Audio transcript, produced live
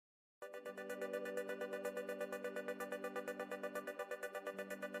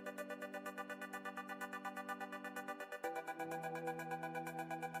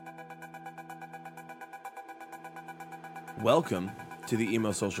Welcome to the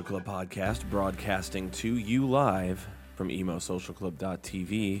Emo Social Club podcast, broadcasting to you live from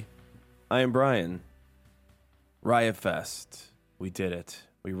emosocialclub.tv. I am Brian. Riot Fest. We did it.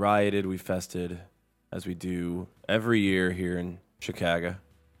 We rioted, we fested, as we do every year here in Chicago.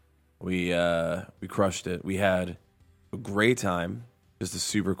 We crushed it. We had a great time, just a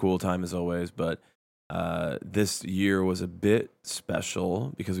super cool time as always, but this year was a bit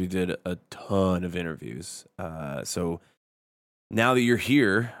special because we did a ton of interviews. So now that you're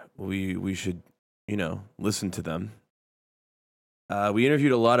here, we should, listen to them. We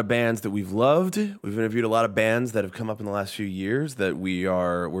interviewed a lot of bands that we've loved. We've interviewed a lot of bands that have come up in the last few years that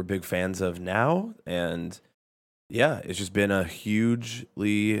we're big fans of now. And yeah, it's just been a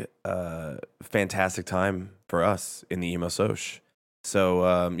hugely fantastic time for us in the Emo Soch.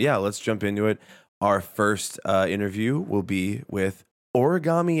 So let's jump into it. Our first interview will be with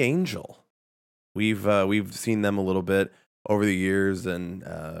Origami Angel. We've seen them a little bit over the years and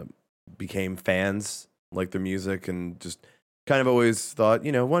became fans, like their music, and just kind of always thought,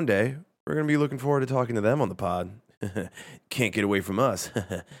 one day we're going to be looking forward to talking to them on the pod. Can't get away from us.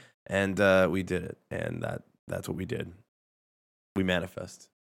 And we did it, and that's what we did. We manifest.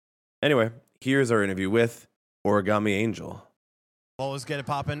 Anyway, here's our interview with Origami Angel. Always get it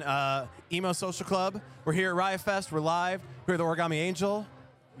poppin'. Emo Social Club. We're here at Riot Fest. We're live. We're the Origami Angel.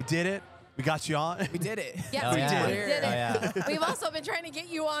 We did it. We got you on. We did it. Yeah, we did it. Oh, yeah. We've also been trying to get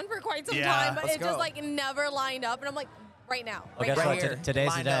you on for quite some time, but Let's it just never lined up. And I'm like, right now. Right here.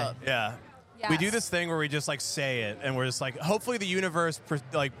 Today's the day. Up. Yeah. Yes. We do this thing where we just say it, and we're just hopefully the universe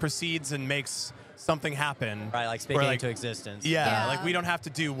proceeds and makes something happen. Right, like speaking into existence. Yeah, we don't have to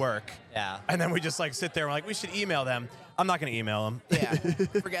do work. Yeah. And then we just sit there and we're like, we should email them. I'm not going to email them. Yeah,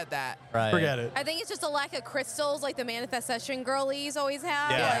 forget that. Right. Forget it. I think it's just a lack of crystals like the manifestation girlies always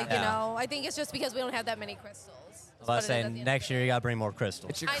have. Yeah. I think it's just because we don't have that many crystals. I was saying next year you got to bring more crystals.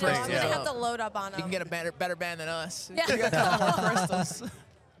 It's your I know, crystals. I'm going to have to load up on them. You can get a better band than us. Yeah. You got a couple more crystals.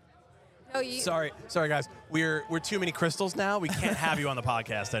 No, Sorry, guys. We're too many crystals now. We can't have you on the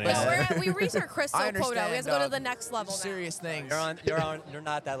podcast anymore. No, we reached our crystal I quota. We have understand, to go to dog. the next level now. Serious things. You're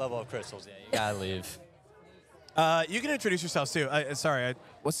not that level of crystals yet. You gotta leave. You can introduce yourselves too. Sorry.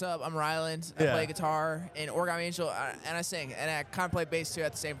 What's up? I'm Ryland. I play guitar in Origami Angel, and I sing, and I kind of play bass too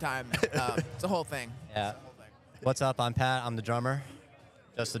at the same time. It's a whole thing. Yeah. What's up? I'm Pat. I'm the drummer.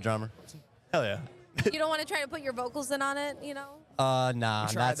 Just the drummer. Hell yeah. You don't want to try to put your vocals in on it, Nah.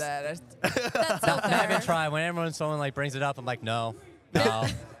 Tried that. That's so I haven't fair. tried. Whenever someone brings it up, I'm like, no.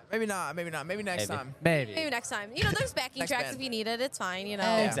 Maybe not. Maybe next time. Maybe. Maybe next time. There's backing Next tracks band. if you need it. It's fine,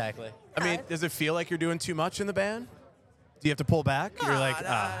 Exactly. I mean, does it feel like you're doing too much in the band? Do you have to pull back? You're like,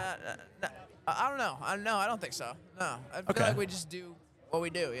 I don't know. I don't think so. No. I feel like we just do what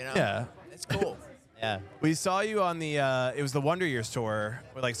we do, Yeah. It's cool. Yeah. We saw you on the, it was the Wonder Years tour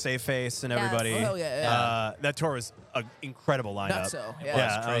with Save Face and Yes. everybody. Oh, hell yeah. That tour was an incredible lineup. Nutso. It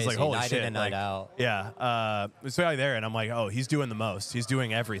Yeah. was I was like, crazy. holy Night shit. in and night out. Yeah. We saw you there, and I'm like, oh, he's doing the most. He's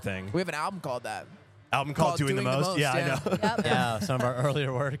doing everything. We have an album called that. Album called Doing the Most? Yeah, I know. Yep. Yeah. Some of our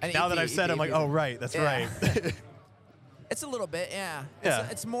earlier work. And Now that EP, I've said it, I'm like, oh, right. That's Yeah. right. It's a little bit, yeah. Yeah.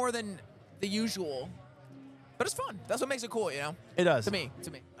 It's more than the usual. But it's fun. That's what makes it cool, It does. To me. It's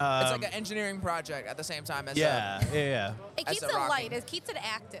like an engineering project at the same time as Yeah. It keeps a it rocking. light. It keeps it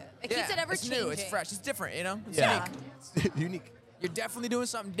active. It keeps it ever it's changing. new. It's fresh. It's different, It's Yeah. unique. Unique. You're definitely doing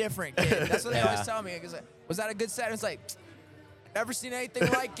something different, kid. That's what they always tell me. Was that a good set? It's like, never seen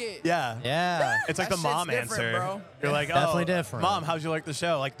anything like it. Yeah. Yeah. It's like That the mom shit's different, answer. bro. You're like, oh, Definitely different. Mom, how'd you like the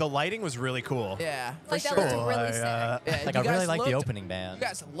show? The lighting was really cool. Yeah, for Like that sure. looked really I, sick. Yeah, Like, you I really guys like the looked- opening band. You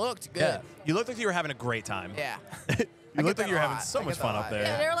guys looked good. Yeah. You looked like you were having a great time. Yeah. You looked get like you were that a having lot. so I much get fun that a up lot. there.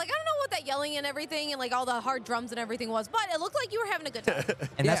 Yeah, they were like, I don't know what that yelling and everything and all the hard drums and everything was, but it looked like you were having a good time.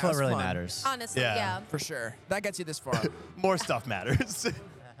 And that's Yeah, what it's really fun. matters. Honestly, Yeah. yeah. For sure. That gets you this far. More stuff matters.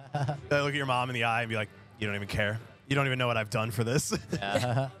 They look at your mom in the eye and be like, you don't even care. You don't even know what I've done for this.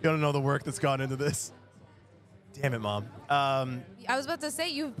 Yeah. You don't know the work that's gone into this. Damn it, Mom. I was about to say,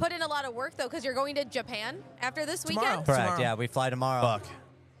 you've put in a lot of work, though, because you're going to Japan after this Tomorrow. weekend. Correct. Tomorrow. Yeah, we fly tomorrow. Fuck.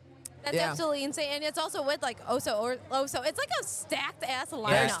 That's Yeah. absolutely insane. And it's also with, Oso. It's like a stacked-ass lineup.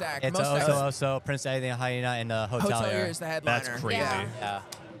 Very stacked. It's Most Oso stacked. Oso, Prince Eddie Hyena, and Hotel Hotelier. is the headliner. That's crazy. Yeah. Yeah.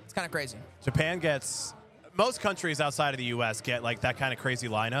 It's kind of crazy. Japan gets... Most countries outside of the U.S. get that kind of crazy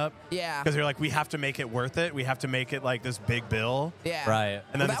lineup. Yeah. Because they're like, we have to make it worth it. We have to make it this big bill. Yeah. Right. And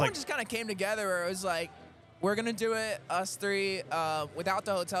And then that it's one like, just kind of came together where it was like, we're gonna do it us three without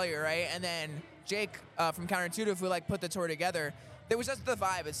the hotelier, right? And then Jake from Counterintuitive, we like put the tour together. It was just the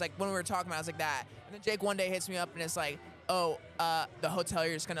vibe. It's like when we were talking about it, I was like that. And then Jake one day hits me up and it's like, oh, the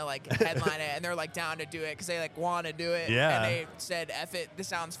hotelier's gonna like headline it, and they're like down to do it because they like want to do it. Yeah. And they said, "F it, this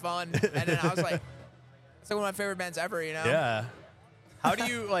sounds fun." And then I was like, it's like one of my favorite bands ever, you know? Yeah. How do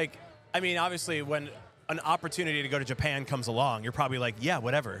you like? I mean, obviously, when an opportunity to go to Japan comes along, you're probably like, yeah,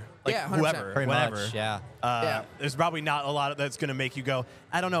 whatever. Like, Yeah, 100%. whoever, Pretty whatever. much, yeah. Yeah. There's probably not a lot that's going to make you go,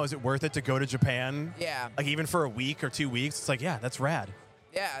 I don't know, is it worth it to go to Japan? Yeah. Like, even for a week or 2 weeks, it's like, yeah, that's rad.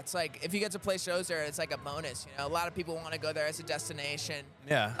 Yeah, it's like if you get to play shows there, it's like a bonus. You know, a lot of people want to go there as a destination.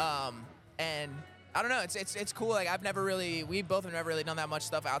 Yeah. And I don't know, it's cool. Like we both have never really done that much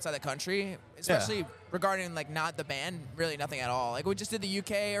stuff outside the country, especially regarding like not the band, really nothing at all. Like we just did the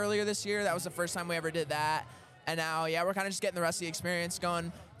UK earlier this year. That was the first time we ever did that. And now, yeah, we're kind of just getting the rest of the experience,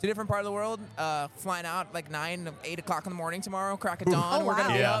 going to a different part of the world, flying out like 8 o'clock in the morning tomorrow, crack of dawn. Oh, We're gonna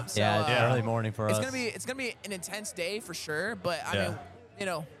wow. be Yeah. up. So, Yeah, it's early morning for us. it's gonna be an intense day for sure. But I Yeah. mean, you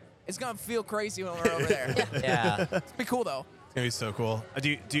know, it's gonna feel crazy when we're over there. Yeah. It's gonna be cool though. It's going to be so cool.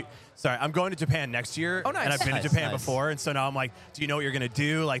 Sorry, I'm going to Japan next year. Oh, nice. And I've been Nice, to Japan nice. before, and so now I'm like, do you know what you're going to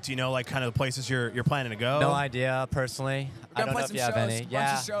do? Like, do you know, like, kind of the places you're planning to go? No idea, personally. I Gonna don't play know if some you have shows, any. bunch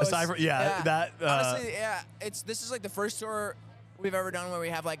Yeah. of shows. Aside from- that, honestly, yeah, this is like the first tour we've ever done where we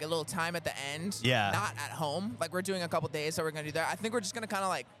have like a little time at the end. Yeah. Not at home. Like we're doing a couple days that we're gonna do there. I think we're just gonna kind of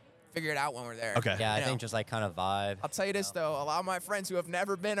like figure it out when we're there. Okay. Yeah, I You know? think just like kind of vibe. I'll tell you this though, a lot of my friends who have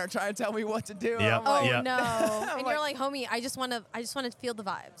never been are trying to tell me what to do. and Yep. I'm like, Oh Yeah. no! And like- you're like, homie, I just want to feel the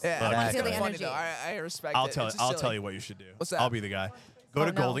vibes. Yeah, Well, I that's feel kinda funny energy. though. I respect I'll it. tell It's just silly. tell you what you should do. What's that? I'll be the guy. Go Oh,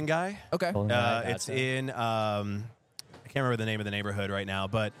 to no. Golden Guy. Okay. It's in I can't remember the name of the neighborhood right now,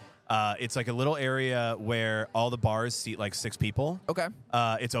 but it's like a little area where all the bars seat like 6 people. Okay.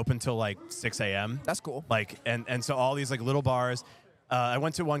 It's open till like 6 a.m. That's cool. Like and so all these like little bars. I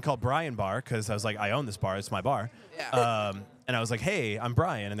went to one called Brian Bar because I was like, I own this bar. It's my bar. Yeah. And I was like, hey, I'm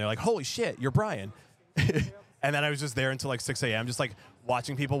Brian. And they're like, holy shit, you're Brian. And then I was just there until like 6 a.m. just like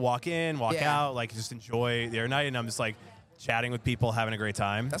watching people walk in, walk Yeah. out, like just enjoy their night. And I'm just like chatting with people, having a great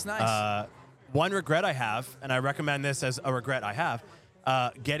time. That's nice. One regret I have, and I recommend this as a regret I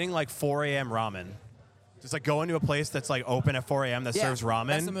have, getting like 4 a.m. ramen. Just like going to a place that's like open at 4 a.m. that Yeah, serves ramen.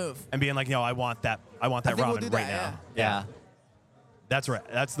 that's the move. And being like, yo, I want that I think ramen we'll do right that, now. Yeah. That's right.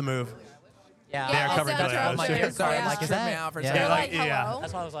 That's the move. Yeah. Yeah, They're covering that's the- what like, I'm you're Sorry, yeah. this like, is tripped me that- out for a yeah. second. You're like, like, hello. yeah.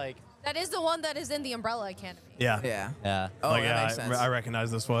 That's why I was like, That is the one that is in the Umbrella Academy. Yeah. Yeah. yeah. Oh, Like, that yeah, makes sense. I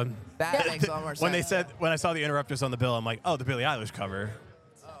recognize this one. That makes a lot more sense. When I saw the interrupters on the bill, I'm like, oh, the Billie Eilish cover.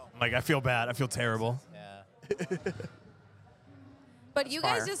 I'm like, I feel bad. I feel terrible. Yeah. But you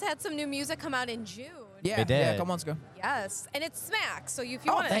guys fire. just had some new music come out in June. Yeah. We did. Yeah. A couple months ago. Yes, and it's Smack. So if you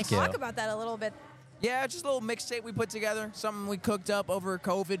Oh, want to thank talk you. about that a little bit, Yeah, just a little mixtape we put together. Something we cooked up over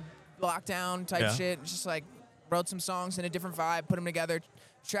COVID lockdown type Yeah. shit. Just like wrote some songs in a different vibe, put them together,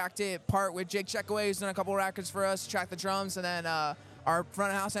 tracked it part with Jake Checkaway, who's done a couple records for us, tracked the drums, and then our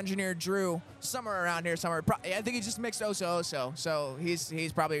front of house engineer Drew, somewhere around here, somewhere. I think he just mixed Oso Oso, so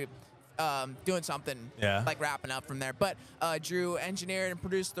he's probably doing something Yeah. like wrapping up from there. But Drew engineered and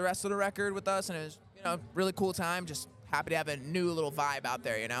produced the rest of the record with us, and it was really cool time. Just happy to have a new little vibe out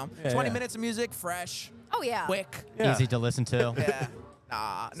there. 20 yeah. minutes of music, fresh, oh yeah, quick. Yeah. Easy to listen to. Yeah.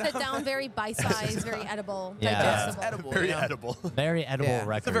 Nah. sit down, very bite-sized, very edible, Yeah. It's digestible. edible. Very you know? edible. Very edible Yeah.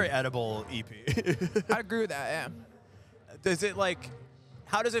 record. It's a very edible EP. I agree with that. Yeah. Does it like,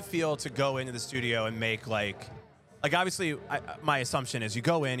 how does it feel to go into the studio and make like obviously my assumption is you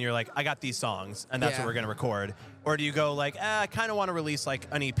go in, you're like, I got these songs and that's Yeah. what we're going to record. Or do you go like, I kind of want to release like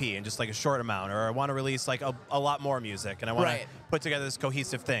an EP and just like a short amount, or I want to release like a lot more music and I want Right. to put together this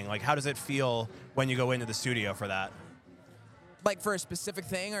cohesive thing. Like, how does it feel when you go into the studio for that? Like for a specific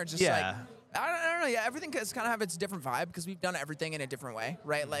thing, or just Yeah. like I don't know. Yeah, everything has kind of have its different vibe because we've done everything in a different way,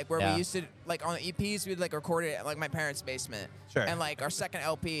 right? Like where Yeah. we used to like on the EPs, we'd like record it at like my parents' basement. Sure. And like our second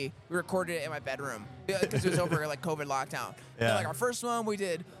LP, we recorded it in my bedroom because it was over like COVID lockdown. And Yeah. then, like our first one, we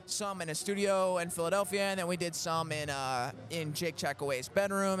did some in a studio in Philadelphia, and then we did some in Jake Checkaway's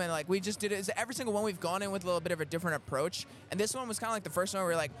bedroom, and like we just did it. Every single one we've gone in with a little bit of a different approach, and this one was kind of like the first one where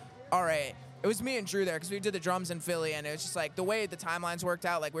we were like, all right. It was me and Drew there because we did the drums in Philly, and it was just like the way the timelines worked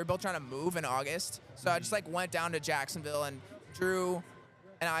out. Like we were both trying to move in August, so I just like went down to Jacksonville, and Drew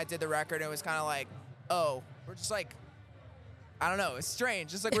and I did the record. And it was kind of like, oh, we're just like, I don't know, it's strange.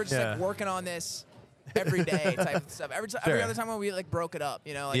 Just like we're just Yeah. like working on this every day type of stuff. Every Sure. other time when we like broke it up,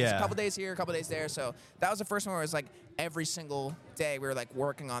 like just Yeah. a couple days here, a couple days there. So that was the first one where it was like every single day we were like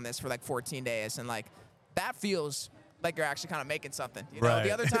working on this for like 14 days, and like that feels like you're actually kind of making something. Right. The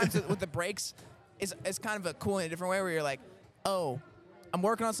other times with the breaks, is kind of a cool in a different way where you're like, oh, I'm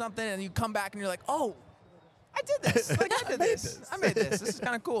working on something, and you come back and you're like, oh, I did this. Like, I did this. I made this. This is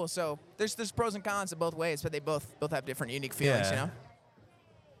kind of cool. So there's pros and cons in both ways, but they both have different unique feelings, you know?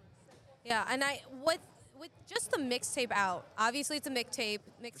 Yeah, and with just the mixtape out, obviously it's a mixtape.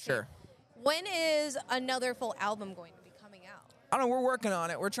 Sure. When is another full album going to be coming out? I don't know. We're working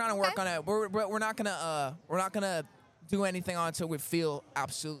on it. We're trying to work on it. We're not gonna do anything on it until we feel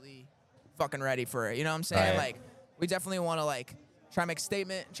absolutely fucking ready for it. You know what I'm saying? Right. Like, we definitely want to like try to make a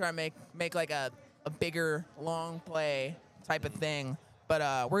statement, try to make like a bigger long play type of thing.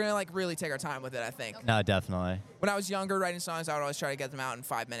 But we're gonna like really take our time with it, I think. Okay. No, definitely. When I was younger, writing songs, I would always try to get them out in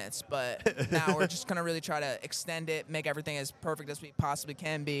 5 minutes. But now we're just gonna really try to extend it, make everything as perfect as we possibly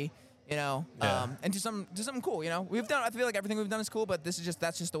can be. You know, and do something cool. You know, I feel like everything we've done is cool, but that's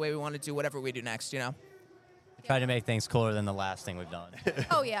just the way we want to do whatever we do next. You know. Try to make things cooler than the last thing we've done.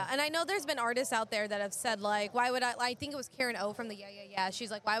 Oh, yeah. And I know there's been artists out there that have said, like, why would I think it was Karen O from the Yeah, Yeah, Yeah.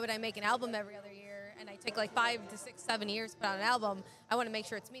 She's like, why would I make an album every other year? And I take like 5 to 6, 7 years to put out an album. I want to make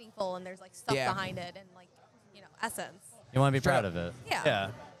sure it's meaningful and there's like stuff behind it and like, essence. You want to be proud of it. Yeah. Yeah.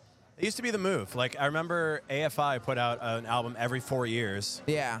 It used to be the move. Like, I remember AFI put out an album every 4 years.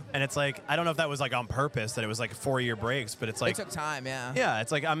 Yeah. And it's like, I don't know if that was like on purpose, that it was like 4-year breaks, but it's like. It took time, yeah. Yeah,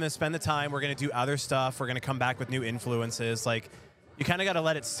 it's like, I'm going to spend the time. We're going to do other stuff. We're going to come back with new influences. Like, you kind of got to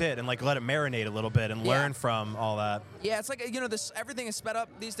let it sit and like let it marinate a little bit and learn from all that. Yeah, it's like, everything is sped up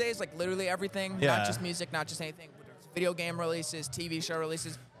these days, like literally everything. Yeah. Not just music, not just anything. Video game releases, TV show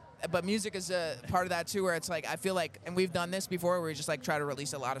releases. But music is a part of that too, where it's like, I feel like, and we've done this before, where we just like try to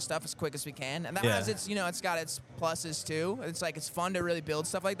release a lot of stuff as quick as we can, and that has its, it's got its pluses too. It's like, it's fun to really build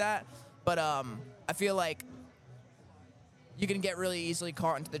stuff like that, but I feel like you can get really easily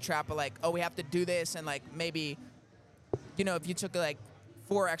caught into the trap of like, oh, we have to do this, and like maybe, if you took like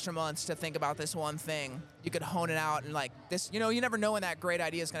 4 extra months to think about this one thing, you could hone it out, and like this, you never know when that great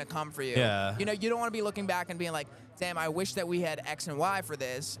idea is gonna come for you. Yeah. You don't want to be looking back and being like, damn, I wish that we had X and Y for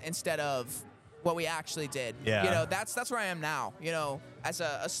this instead of what we actually did. Yeah. That's where I am now, as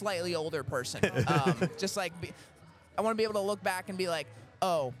a slightly older person. Just like, I want to be able to look back and be like,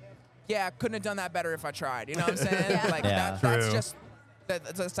 oh, yeah, I couldn't have done that better if I tried. You know what I'm saying? Yeah. Like, Yeah. that's True. just,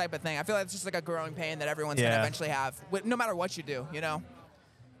 that's the type of thing. I feel like it's just like a growing pain that everyone's going to eventually have, no matter what you do, Do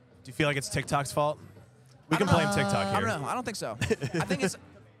you feel like it's TikTok's fault? We can blame TikTok here. I don't know. I don't think so.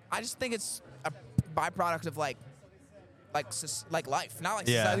 I just think it's a byproduct of like life, not like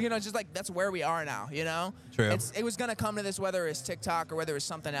society, just like that's where we are now. True. It was gonna come to this, whether it's TikTok or whether it's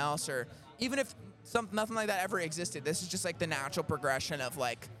something else, or even if nothing like that ever existed. This is just like the natural progression of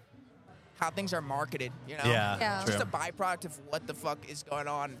like how things are marketed. Yeah. Yeah. It's just a byproduct of what the fuck is going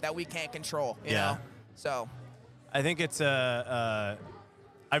on that we can't control. You Yeah. know. So. I think it's I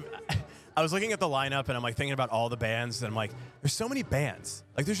was looking at the lineup and I'm like thinking about all the bands and I'm like, there's so many bands.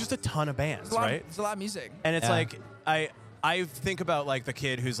 Like, there's just a ton of bands, right? There's a lot of music. And it's Yeah. like I think about like the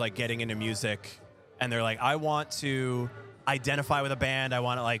kid who's like getting into music and they're like, I want to identify with a band. I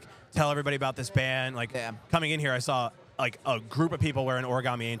want to like tell everybody about this band. Like coming in here, I saw like a group of people wearing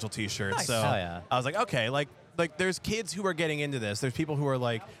Origami Angel t-shirts. Nice. So Oh, yeah. I was like, okay, like there's kids who are getting into this. There's people who are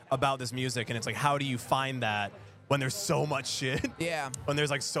like about this music, and it's like, how do you find that when there's so much shit? Yeah. When there's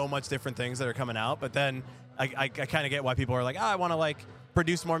like so much different things that are coming out. But then I kind of get why people are like, I want to like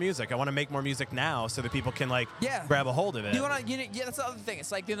produce more music. I want to make more music now so that people can like grab a hold of it. That's the other thing.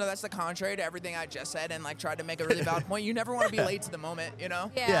 It's like, that's the contrary to everything I just said, and like tried to make a really valid point. You never want to be late to the moment, Yeah.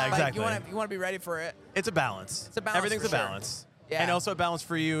 Yeah, Like, exactly. you want to be ready for it. It's a balance. It's a balance Everything's for a sure. balance. Yeah. And also a balance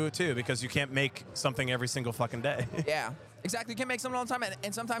for you too, because you can't make something every single fucking day. Yeah, exactly. You can't make something all the time,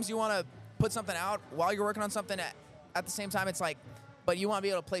 and sometimes you want to put something out while you're working on something. At the same time, it's like, but you want to be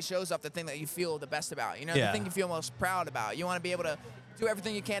able to play shows off the thing that you feel the best about. The thing you feel most proud about. You want to be able to do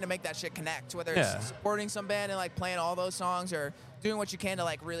everything you can to make that shit connect, whether it's supporting some band and like playing all those songs, or doing what you can to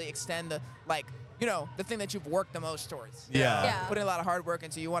like really extend the the thing that you've worked the most towards. Yeah. Putting a lot of hard work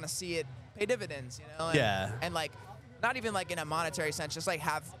into. You want to see it pay dividends. And like, not even like in a monetary sense, just like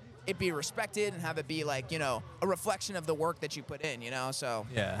have it be respected and have it be like a reflection of the work that you put in. So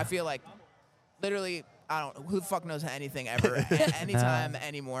I feel like literally, I don't. Who the fuck knows anything ever, anytime,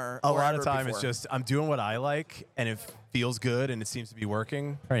 anymore. A or lot ever of time before. it's just I'm doing what I like and it feels good and it seems to be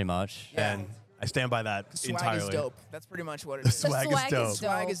working. Pretty much. Yeah. And I stand by that swag entirely. is dope. That's pretty much what it is. Swag is dope.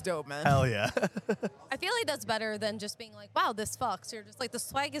 Swag is dope, man. Hell yeah. I feel like that's better than just being like, wow, this fucks. You're just like, the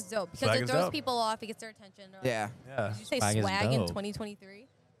swag is dope. Because Swag it is throws dope. people off. It gets their attention. Or, Yeah. Yeah. Did you say Swag is swag in dope. 2023?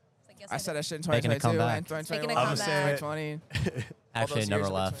 Yes, I said that shit in Making a 2022 and comeback. 2021. Making a I'm gonna say it. 2020. Actually, those it never years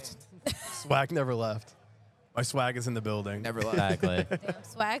in left. Swag never left. My swag is in the building. Never left. Exactly. Damn,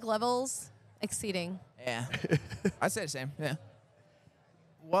 swag levels Exceeding. Yeah. I'd say the same. Yeah.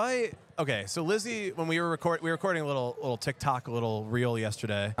 Why? Okay, so Lizzie, when we were recording a little TikTok, a little reel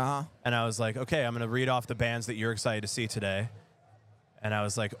yesterday, and I was like, okay, I'm gonna read off the bands that you're excited to see today, and I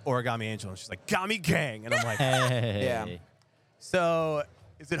was like, Origami Angel, and she's like, Gami Gang, and I'm like, Hey. Yeah. so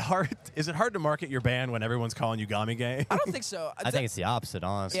is it hard? Is it hard to market your band when everyone's calling you Gami Gang? I don't think so. I think it's the opposite,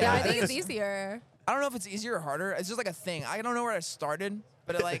 honestly. Yeah, Yeah, I think it's easier. I don't know if it's easier or harder. It's just like a thing. I don't know where I started,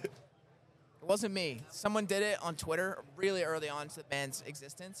 but it wasn't me. Someone did it on Twitter really early on to the band's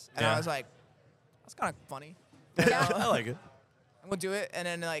existence, and Yeah. I was like, that's kind of funny. Yeah, I like it. I'm gonna do it, and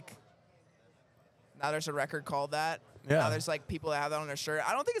then now there's a record called that. Yeah. Now there's people that have that on their shirt.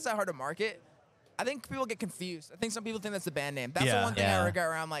 I don't think it's that hard to market. I think people get confused. I think some people think that's the band name. That's the Yeah. one thing Yeah. I regret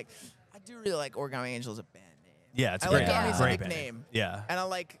around. I do really like Origami Angel as a band name. Yeah, it's I a like great, Gami as a great band nickname. Yeah. And I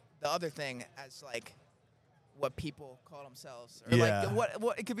like the other thing as what people call themselves. Or Yeah.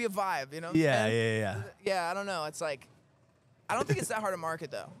 what it could be a vibe, you know? Yeah, And- yeah. Yeah, I don't know. It's I don't think it's that hard to market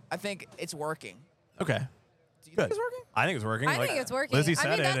though. I think it's working. Okay. Do you Good. think it's working? I think it's working. I think it's working. Lizzie I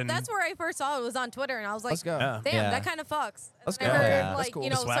said mean, it, and that's where I first saw it was on Twitter, and I was like, Let's go. Yeah. damn, Yeah. that kind of fucks. And Let's then go. I heard, Yeah. That's cool. you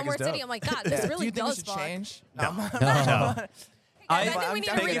The know, swag is Somewhere dope. City. I'm like, God, Yeah. this really Do you think we does should fuck. change? No. No. I think we need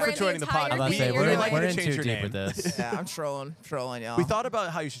to thank you for rebrand joining the entire pod. I'm about to We say, would we're, like you we're to in change too your deep name. with this. Yeah, I'm trolling y'all. We thought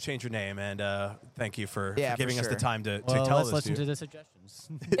about how you should change your name, and thank you for Yeah, for giving us the sure. time to Well, tell let's us. listen to to you. the suggestions.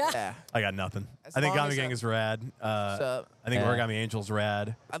 Yeah. I got nothing. As I think long Gami as Gang is rad. So I think Yeah. Origami Angel's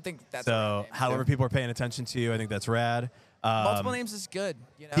rad. I think that's So, the right name. however people are paying attention to you, I think that's rad. Multiple names is good.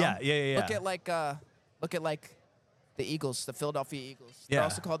 You know. Yeah. Look at the Eagles, the Philadelphia Eagles. Yeah. They're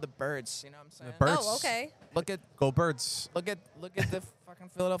also called the Birds. You know what I'm saying? Birds. Oh, okay. Look at Go Birds. look at the fucking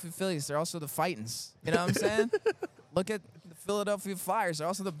Philadelphia Phillies. They're also the Fightins. You know what I'm saying? Look at the Philadelphia Flyers. They're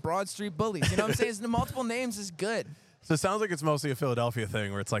also the Broad Street Bullies. You know what I'm saying? The multiple names is good. So it sounds like it's mostly a Philadelphia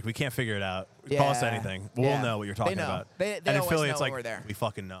thing, where it's like we can't figure it out. Call us Yeah. anything. We'll Yeah. know what you're They talking know. about. They and in always Philly, know it's when like we're there. we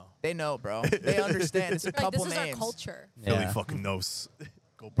fucking know. They know, bro. They understand. It's a Like, couple this is names. our culture. Philly Yeah. fucking knows.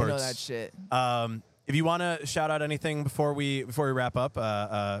 Go You Birds. know that shit. If you want to shout out anything before we wrap up,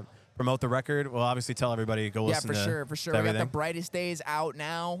 promote the record. We'll obviously tell everybody go Yeah, listen for to sure. to We got everything. the Brightest Days out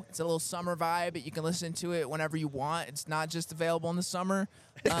now. It's a little summer vibe. You can listen to it whenever you want. It's not just available in the summer.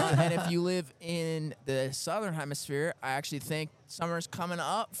 And if you live in the southern hemisphere, I actually think summer's coming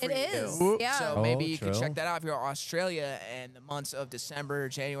up for It you. is. Yeah. So Oh, maybe you can true. check that out if you're in Australia and the months of December,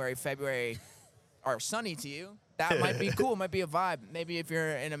 January, February are sunny to you. That might be cool. Might be a vibe. Maybe if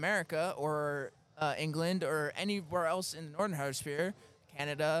you're in America or England or anywhere else in the northern hemisphere,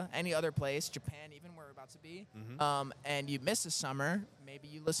 Canada, any other place, Japan, even where we're about to be, and you miss the summer, maybe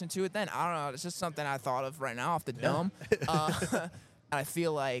you listen to it then. I don't know. It's just something I thought of right now off the dome. I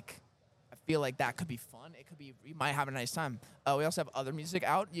feel like that could be fun. It could be. You might have a nice time. We also have other music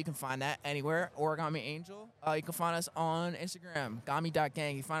out. You can find that anywhere. Origami Angel. You can find us on Instagram,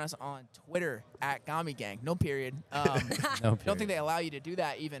 Gami.gang. You can find us on Twitter at Gami Gang. No period. No I don't period. think they allow you to do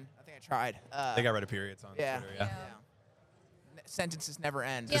that even. I think I tried. They got rid of periods on Yeah. Twitter. Yeah. Sentences never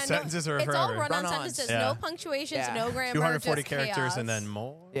end. Yeah, sentences are it's all forever. run on Run-ons. sentences, Yeah. no punctuations, Yeah. no grammar, 240 just characters chaos. and then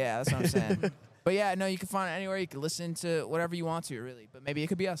more. Yeah, that's what I'm saying. But yeah, no, you can find it anywhere. You can listen to whatever you want to, really. But maybe it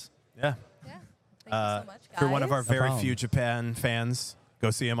could be us. Yeah. Yeah. Thank you so much, guys. For one of our No very problem. few Japan fans,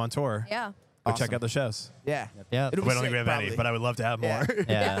 go see him on tour. Yeah. Go check Awesome. out the shows. Yeah. Yep. It'll We be don't think we sick, have any, probably. but I would love to have more. Yeah.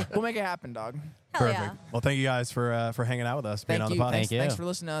 Yeah. We'll make it happen, dog. Hell Perfect. yeah. Well, thank you guys for hanging out with us, being Thank on you. the pod. Thank you. Thanks for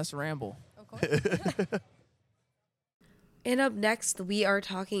listening to us ramble. Of course. And up next, we are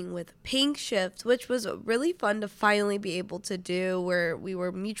talking with Pinkshift, which was really fun to finally be able to do, where we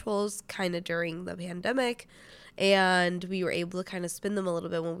were mutuals kind of during the pandemic, and we were able to kind of spin them a little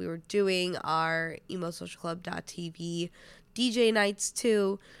bit when we were doing our emosocialclub.tv DJ nights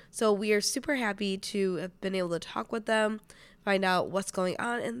too. So we are super happy to have been able to talk with them, find out what's going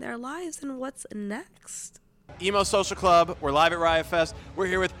on in their lives and what's next. Emo Social Club. We're live at Riot Fest. We're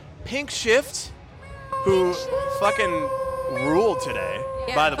here with Pinkshift, who fucking ruled today.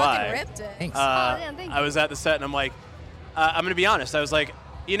 Yeah, by the fucking by, ripped it. Thanks. damn, thank I was at the set and I'm like, I'm gonna be honest. I was like,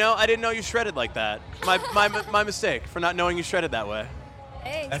 I didn't know you shredded like that. My mistake for not knowing you shredded that way.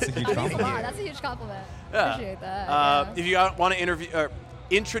 Thanks. That's a huge That means compliment. That's a huge compliment. Yeah. Appreciate that. yeah. If you want to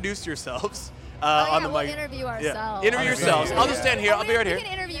introduce yourselves Oh, on yeah, the we'll mic. interview Yeah. ourselves. Interview yourselves. I'll just stand here. I'll be right here. We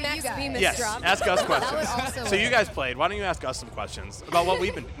can interview Max you guys. Bemis Yes, drop. ask us That would questions. also So you work. guys played. Why don't you ask us some questions about what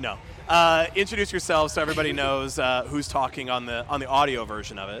we've been? No. Introduce yourselves so everybody knows who's talking on the audio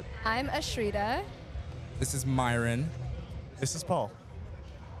version of it. I'm Ashrita. This is Myron. This is Paul.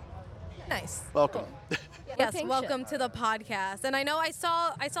 Nice. Welcome. Yes, Pinkshift. welcome to the podcast. And I know I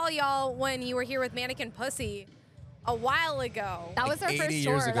saw y'all when you were here with Mannequin Pussy. a while ago. That was our 80 first years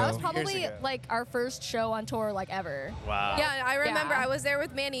tour. ago. That was Years probably ago. like our first show on tour like ever. Wow. Yeah, I remember Yeah. I was there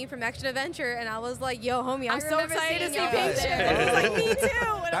with Manny from Action Adventure, and I was like, "Yo, homie, I'm I so remember excited to see seeing y'all Pinkshift." there. He was like, "Me too."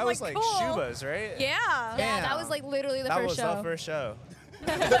 And That I'm was like, like cool. Shuba's, right? Yeah. Yeah, that Damn. was like literally the That first was show. the first show.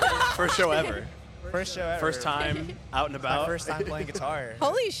 First show ever. First show ever. First time out and My about. first time playing guitar.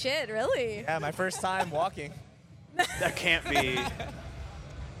 Holy shit, really? Yeah, my first time walking. That can't be.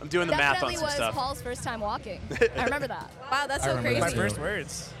 I'm doing the math on Definitely some was stuff. Paul's first time walking. I remember that. Wow, that's I so remember crazy. My that first too.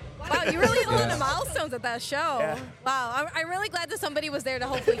 words. Wow, you really hit Yeah. the milestones at that show. Yeah. Wow, I'm really glad that somebody was there to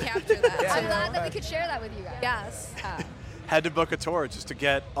hopefully capture that. Yeah. I'm glad that we could share that with you guys. Yes. Yeah. Had to book a tour just to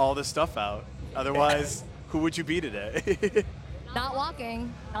get all this stuff out. Otherwise, who would you be today? Not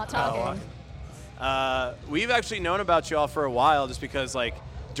walking, not talking. We've actually known about you all for a while, just because like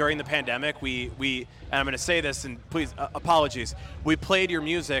during the pandemic, we and I'm going to say this, and please apologies. We played your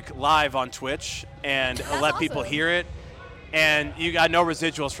music live on Twitch and let people awesome. hear it, and you got no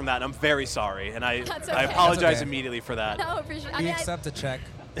residuals from that. And I'm very sorry, and I That's I okay. apologize That's okay. immediately for that. No, appreciate. I We mean, accept a check.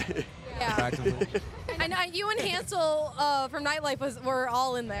 Yeah. Practically. And you and Hansel from Nightlife were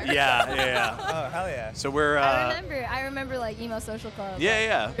all in there. Yeah. Oh, hell yeah. So we're I remember like emo social club.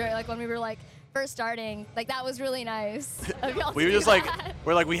 Yeah. Like when we were like first starting, like that was really nice. of y'all We to were do just like, that.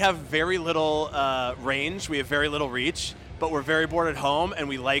 we're like, we have very little range, we have very little reach, but we're very bored at home, and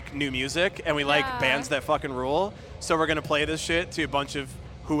we like new music, and we like Yeah. bands that fucking rule. So we're gonna play this shit to a bunch of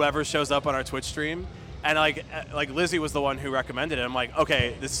whoever shows up on our Twitch stream. And like Lizzie was the one who recommended it. I'm like,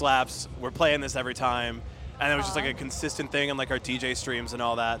 okay, this slaps. We're playing this every time. And it was just like a consistent thing on like our DJ streams and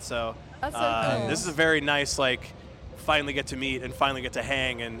all that. So, That's so cool. this is a very nice like finally get to meet and finally get to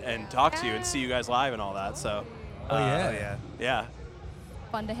hang and talk to you and see you guys live and all that. So, Oh, yeah. Hell yeah. yeah.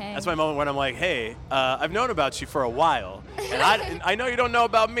 Fun to hang. That's my moment when I'm like, hey, I've known about you for a while, and I know you don't know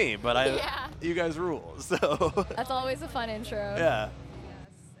about me, but Yeah. you guys rule. So That's always a fun intro. yeah.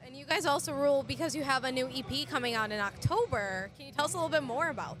 And you guys also rule because you have a new EP coming out in October. Can you tell us a little bit more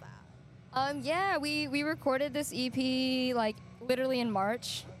about that? Yeah, we recorded this EP like literally in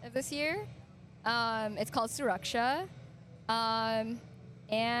March of this year. It's called Suraksha,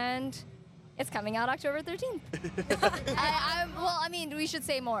 and it's coming out October 13th. I mean, we should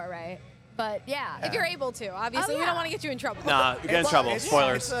say more, right? But yeah. If you're able to, obviously. Oh, We yeah. don't want to get you in trouble. Nah, you get in Well, trouble. it's-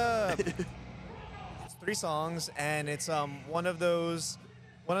 Spoilers. It's 3 songs, and it's one of those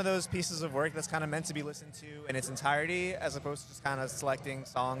pieces of work that's kind of meant to be listened to in its entirety, as opposed to just kind of selecting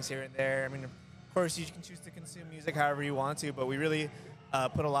songs here and there. I mean, of course, you can choose to consume music however you want to, but we really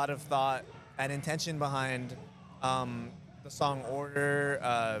put a lot of thought and intention behind the song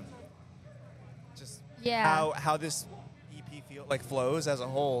order, just Yeah. how this EP flows as a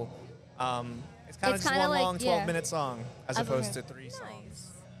whole. It's kind of It's just kinda one like- long yeah. 12-minute song as That's opposed to okay. 3 songs.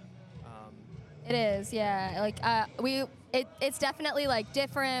 It is, yeah. Like it's definitely like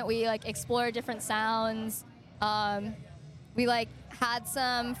different. We like explore different sounds. We like had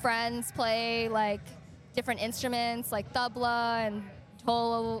some friends play like different instruments, like tabla and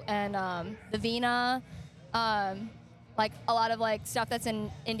dhol and the veena. Like a lot of like stuff that's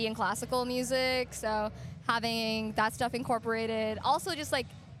in Indian classical music. So having that stuff incorporated. Also just like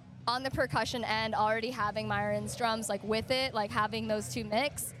on the percussion end, already having Myron's drums like with it, like having those two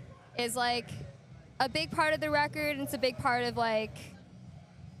mix is like a big part of the record, and it's a big part of like,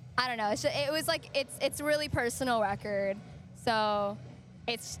 I don't know. It was like it's a really personal record, so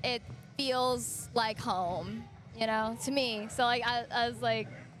it feels like home, you know, to me. So like I was like,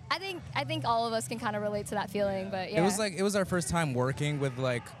 I think all of us can kind of relate to that feeling, but yeah. It was our first time working with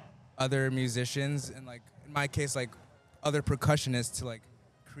like other musicians, and like in my case like other percussionists, to like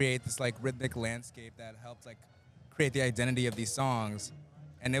create this like rhythmic landscape that helped like create the identity of these songs.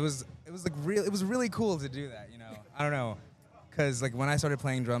 And it was really cool to do that, you know. I don't know, cause like when I started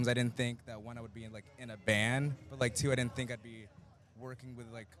playing drums, I didn't think that one, I would be in a band, but like 2, I didn't think I'd be working with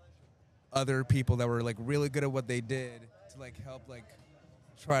like other people that were like really good at what they did to like help like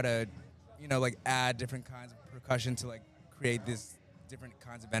try to, you know, like add different kinds of percussion to like create these different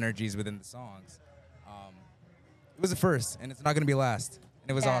kinds of energies within the songs. It was a first, and it's not gonna be last, and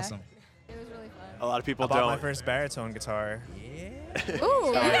it was Yeah. awesome. It was really fun. A lot of people I bought don't. my first baritone guitar.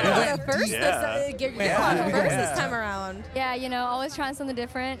 Ooh, Yeah. the first, Yeah. you're Yeah. first Yeah. this time around. Yeah, you know, always trying something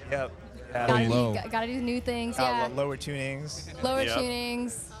different. Yep. Gotta low. gotta do new things. Yeah. Lower tunings. Lower Yep.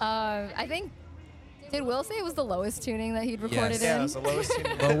 tunings. I think. Did Will say it was the lowest tuning that he'd recorded Yes. Yeah, it in? was the lowest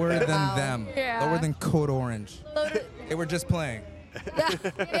tuning. Lower than Wow. them. Yeah. Lower than Code Orange. Lower- They were just playing. Yeah,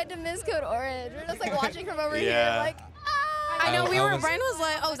 we had to miss Code Orange. We're just like watching from over here, Yeah. like. I know I was- Brian was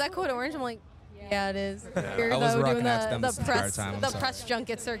like, "Oh, is that Code Orange?" I'm like, "Yeah, it is." You're I was though rocking doing out to them the this entire press time, I'm the sorry. press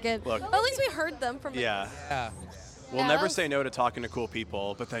junket circuit. Look. Well, at least we heard them from. Yeah. Yeah. We'll Yeah, never that say no to talking to cool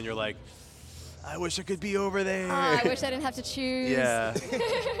people, but then you're like, I wish I could be over there. I wish I didn't have to choose. Yeah.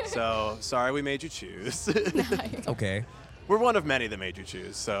 So, sorry we made you choose. Okay. We're one of many that made you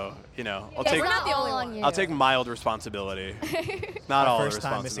choose, so, I'll Yeah, take we're not the only one. I'll take mild responsibility. Not all the First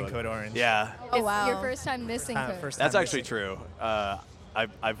time missing responsibility. Code Orange. Yeah. Oh, wow. Your first time missing Code. First time That's actually missing. true.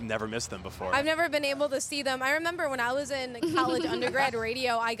 I've never missed them before. I've never been able to see them. I remember when I was in college undergrad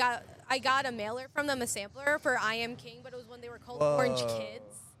radio, I got a mailer from them, a sampler for I Am King, but it was when they were called Orange Kids.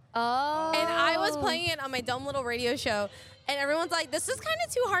 Oh. And I was playing it on my dumb little radio show, and everyone's like, this is kind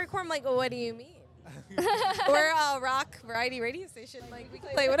of too hardcore. I'm like, well, what do you mean? We're a rock variety radio station. Like, we can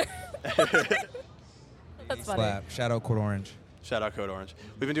play whatever. That's funny. Slap. Shout out Code Orange. Shout out Code Orange.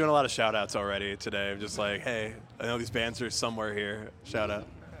 We've been doing a lot of shout outs already today. I'm just like, hey, I know these bands are somewhere here. Shout out.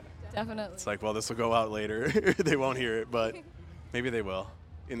 Definitely. It's like, well, this will go out later. They won't hear it, but maybe they will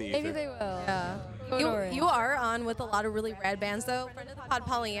in the ether. Maybe they will. Yeah. Code Orange. You are on with a lot of really rad bands, though. Friend of the pod,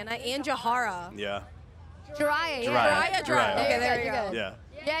 Pollyanna, and Jahara. Yeah. Jiraiya. Jiraiya. Jiraiya. Okay, there you you go. go. Yeah.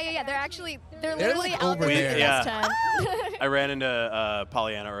 Yeah. They're They're, literally like, out over in the there. Yeah. tent. I ran into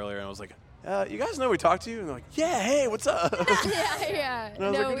Pollyanna earlier and I was like, you guys know we talked to you? And they're like, yeah, hey, what's up? yeah. And I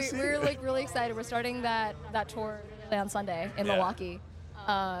was like, No, good to see we're you. like really excited. We're starting that tour on Sunday in Yeah. Milwaukee.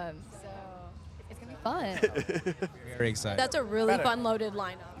 So it's gonna be fun. Very excited. That's a really fun loaded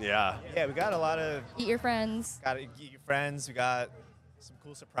lineup. Yeah. Yeah, we got a lot of Eat your friends. got to get your friends. We got some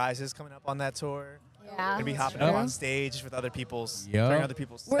cool surprises coming up on that tour. Yeah. Gonna be that's hopping up true. on stage with other people's Yup. during other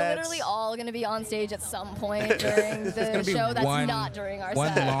people's We're sets. literally all gonna be on stage at some point during the gonna be show that's one- not during our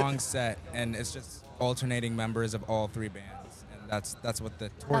one set. long set, and it's just alternating members of all three bands, and that's what the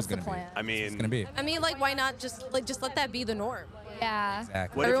tour That's is the gonna plan. be. I mean, It's gonna be. I mean, like, why not just let that be the norm? Yeah.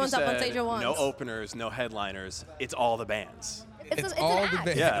 Exactly. what Everyone's if you up on said stage at once. no openers, no headliners, it's all the bands? It's an all act. the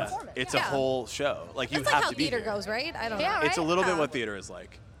bands. Yeah. performance. It's a Yeah. whole show. Like, you That's have like how to be theater here. goes, right? I don't know. Yeah, It's a right? little bit Yeah. what theater is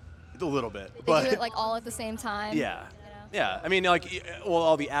like. A little bit. They But do it like all at the same time. yeah. You know? Yeah. I mean, like, well,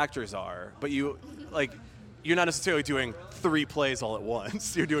 all the actors are, but you're not necessarily doing 3 plays all at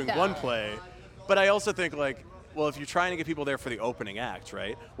once. You're doing No. 1 play. But I also think, like, well, if you're trying to get people there for the opening act,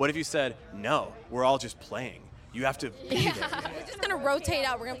 right? What if you said, no, we're all just playing? You have to be there. We're just gonna rotate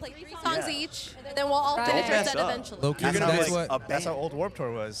out. We're gonna play 3 songs Yeah. each, and then we'll all Right. finish Don't our mess set up. eventually. Low-key, You're gonna that's be like what- a That's how band. Old Warped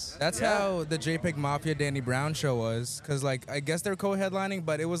Tour was. That's Yeah. how the JPEG Mafia Danny Brown show was, because like I guess they're co-headlining,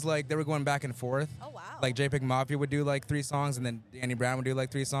 but it was like they were going back and forth. Oh, wow. Like JPEG Mafia would do like 3 songs, and then Danny Brown would do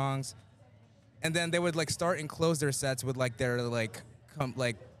like 3 songs, and then they would like start and close their sets with like their like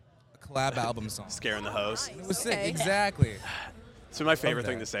collab album song. Scaring the host. It was sick. Okay. Exactly. So my favorite that.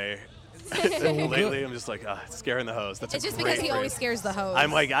 thing to say. So Lately, I'm just like, scaring the host. That's It's a just great because he always phrase. scares the host.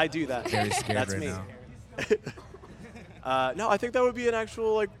 I'm like, I do that. Very scared That's right me. now. No, I think that would be an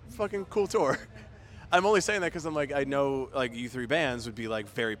actual like fucking cool tour. I'm only saying that because I'm like, I know like you 3 bands would be like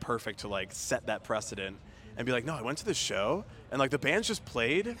very perfect to like set that precedent and be like, no, I went to the show and like the bands just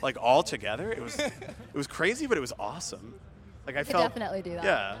played like all together. It was crazy, but it was awesome. Like I We could felt definitely do that.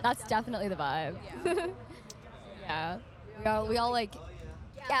 Yeah. That's definitely the vibe. Yeah. We all like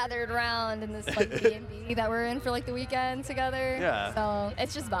gathered around in this like B&B that we're in for like the weekend together. Yeah. So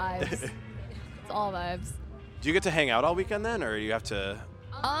it's just vibes. It's all vibes. Do you get to hang out all weekend then, or you have to?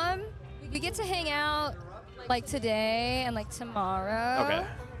 We get to hang out like today and like tomorrow. Okay.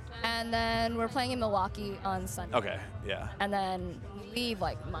 And then we're playing in Milwaukee on Sunday. Okay. Yeah. And then we leave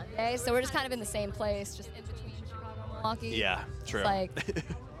like Monday. So we're just kind of in the same place, just in between Chicago and Milwaukee. Yeah. True. It's like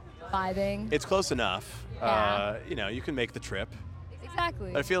vibing. It's close enough. Yeah. You can make the trip.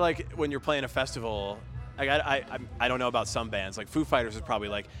 Exactly. But I feel like when you're playing a festival, like I don't know about some bands. Like Foo Fighters is probably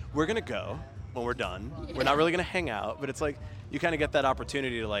like, we're gonna go when we're done. Yeah. We're not really gonna hang out, but it's like you kind of get that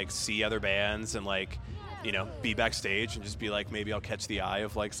opportunity to like see other bands and like, be backstage and just be like, maybe I'll catch the eye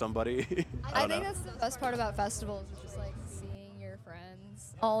of like somebody. I don't think know. that's the best part about festivals is just like seeing your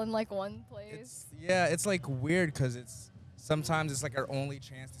friends all in like one place. It's like weird because sometimes it's like our only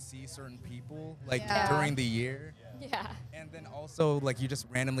chance to see certain people like Yeah. during the year. Yeah. And then also, like, you just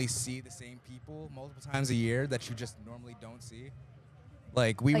randomly see the same people multiple times a year that you just normally don't see.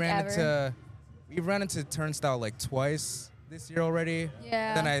 Like, we've run into Turnstile like twice this year already.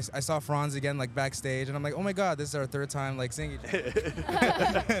 Yeah. Then I saw Franz again like backstage, and I'm like, oh my god, this is our 3rd time like singing.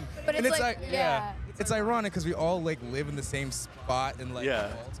 But And it's like, yeah. It's ironic because we all like live in the same spot in like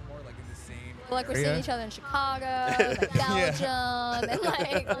Yeah. Baltimore, like in the same. Like we're area. seeing each other in Chicago, like Belgium, and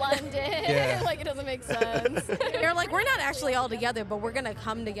like London. Yeah. Like it doesn't make sense. You're like, we're not actually all together, but we're gonna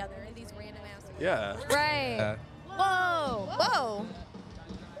come together in these random ass. Yeah. Right. Yeah. Whoa, whoa.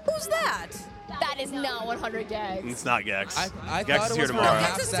 Who's that? That is not 100 gags. It's not Gex. I Gex thought is it here was for a tomorrow. half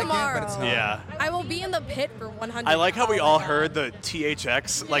Gex is second, tomorrow. but it's not. Yeah. I will be in the pit for 100. I like how we Oh all my heard God. the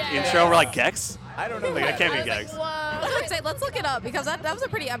THX like Yeah. intro. We're like Gex. I don't know. Like, that can't be I was Gex. like, whoa. I'm excited. Let's look it up because that was a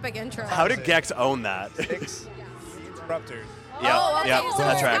pretty epic intro. How did Gex own that? Six interrupters. Yeah, Oh, okay, yeah, so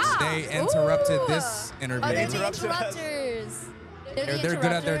that it's tracks. Scott. They interrupted Ooh. this interview. Oh, they're the interrupted us. interrupters. They're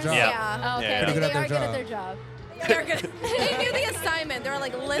good at their interrupters? job. Yeah. Oh, okay. Yeah. Pretty good They at their are good at job. their job. They're good. They knew the assignment. They were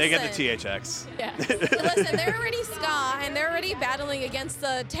like, listen. They get the THX. Yeah. Listen, they're already ska, and they're already battling against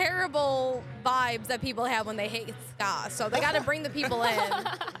the terrible vibes that people have when they hate ska. So they got to bring the people in,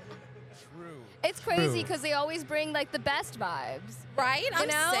 It's crazy True. because they always bring like the best vibes. right? You I'm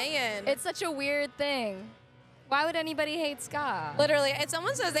know? saying. It's such a weird thing. Why would anybody hate ska? Literally, if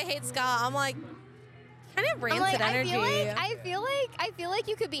someone says they hate ska, I'm like, kind of rancid I'm like, energy. I feel like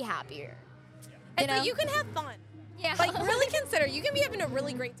you could be happier. And you know? you can have fun. Yeah. Like, really consider, you can be having a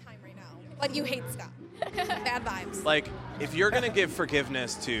really great time right now, but you hate ska. Bad vibes. Like, if you're gonna give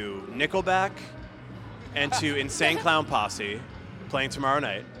forgiveness to Nickelback and to Insane Clown Posse playing tomorrow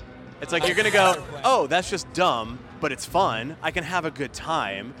night, it's like you're gonna go, oh, that's just dumb, but it's fun. I can have a good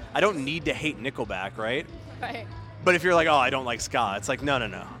time. I don't need to hate Nickelback, right? Right. But if you're like, oh, I don't like ska, it's like, no.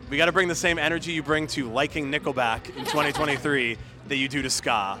 We got to bring the same energy you bring to liking Nickelback in 2023 that you do to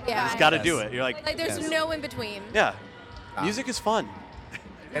ska. Yeah. You just got to Yes. do it. You're like, Like, there's no in between. yeah, music is fun.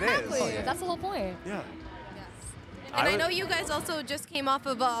 It is. Exactly. That's the whole point. Yeah. And I would- know you guys also just came off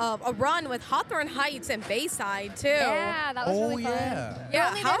of a run with Hawthorne Heights and Bayside too. Yeah, that was Oh, really fun. yeah. We were Yeah,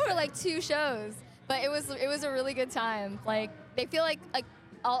 only how- there for like 2 shows, but it was a really good time. Like they feel like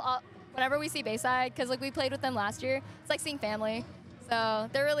I'll whenever we see Bayside, because like we played with them last year, it's like seeing family. So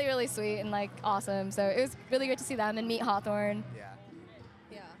they're really, really sweet and like awesome. So it was really great to see them and meet Hawthorne. Yeah.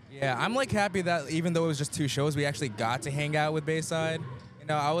 Yeah. Yeah, I'm like happy that even though it was just 2 shows, we actually got to hang out with Bayside. You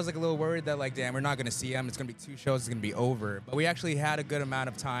know, I was like a little worried that like, damn, we're not gonna see them. It's gonna be 2 shows. It's gonna be over. But we actually had a good amount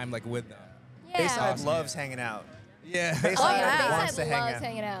of time like with them. Yeah. Bayside Awesome. loves hanging out. Yeah. Bayside Oh, yeah. wants to Bayside hang loves out.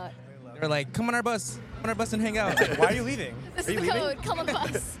 hanging out. They're like, come on our bus and hang out. Why are you leaving? This Are is you the leaving? code. Come on the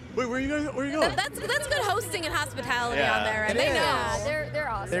bus. Wait, where are you going? That's good hosting and hospitality Yeah. on there, and It they is. know. Yeah, they're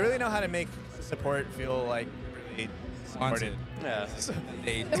awesome. They really know how to make support feel like really supported. Wanted. Yeah.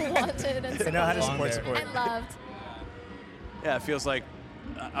 They- wanted and They know how to Belong support there. support. and loved. Yeah, it feels like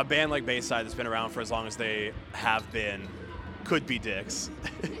a band like Bayside that's been around for as long as they have been could be dicks.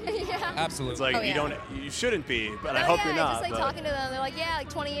 Yeah. Absolutely. It's like Oh, yeah. you shouldn't be, but I Oh, hope yeah, you're not. just like but- talking to them, they're like, yeah, like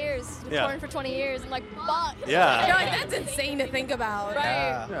 20 years. We've Yeah. toured for 20 years. I'm like, fuck. Yeah. You're like, that's insane to think about. Right.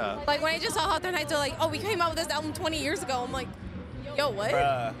 Yeah. Yeah. Like when I just saw Hawthorne Heights, they're like, oh, we came out with this album 20 years ago. I'm like, yo, what?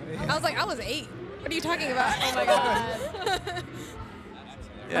 Bruh. I was like, I was 8. What are you talking about? Oh my god.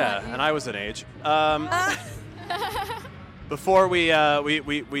 Yeah, and I was an age. Before we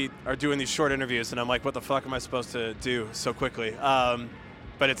are doing these short interviews, and I'm like, what the fuck am I supposed to do so quickly?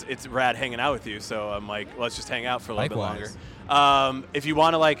 But it's rad hanging out with you, so I'm like, let's just hang out for a little Likewise. bit longer. If you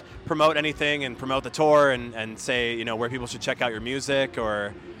want to like promote anything and promote the tour and say, you know, where people should check out your music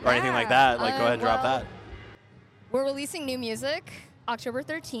or anything like that, like go ahead and drop well, that. We're releasing new music October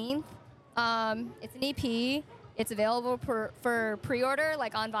 13th. It's an EP. It's available for pre-order,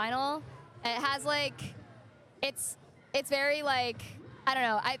 like on vinyl. And it has like, it's very like, I don't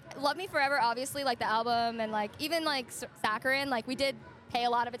know. I Love Me Forever, obviously, like the album, and like even like Saccharin, like we did pay a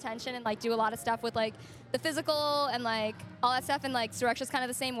lot of attention and like do a lot of stuff with like the physical and like all that stuff. And like Surrection's kind of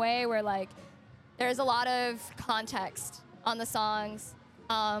the same way, where like there's a lot of context on the songs,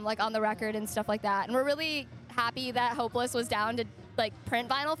 like on the record and stuff like that. And we're really happy that Hopeless was down to like print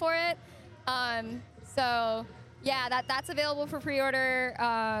vinyl for it. So yeah, that's available for pre-order.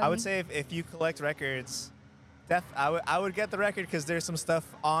 I would say if you collect records, I would get the record because there's some stuff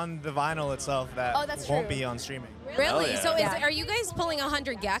on the vinyl itself that Oh, that's won't true. be on streaming. Really? Oh, yeah. So Yeah. are you guys pulling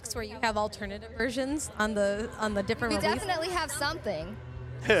 100 gecs where you have alternative versions on the different we releases? definitely have something.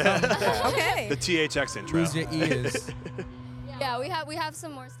 Okay. The THX intro. Lose your ears. Yeah, we have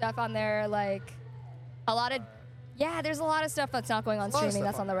some more stuff on there, like a lot of. Yeah, there's a lot of stuff that's not going on lot of streaming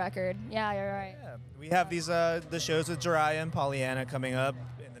stuff that's on on the record. Yeah, you're right. Yeah. We have these the shows with Jiraiya and Pollyanna coming up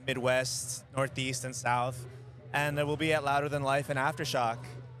in the Midwest, Northeast, and South, and we'll be at Louder Than Life and Aftershock,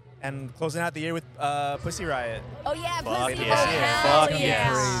 and closing out the year with Pussy Riot. Oh yeah, Fuck Pussy. yeah. hell Fuck yeah.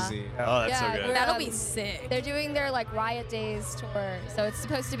 yes. Crazy. Oh, that's so Yeah, good. we're- That'll be sick. They're doing their like Riot Days tour, so it's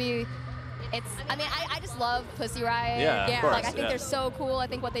supposed to be. I mean, I just love Pussy Riot. Yeah, of Yeah. course. Like I think yeah. they're so cool. I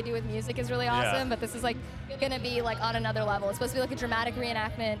think what they do with music is really Yeah. awesome. But this is like gonna be like on another level. It's supposed to be like a dramatic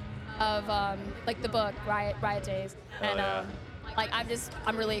reenactment of like the book Riot Days. Hell And yeah. like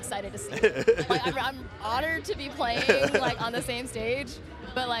I'm really excited to see it. Like I'm honored to be playing like on the same stage,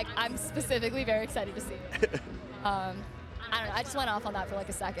 but like I'm specifically very excited to see it. I don't know. I just went off on that for like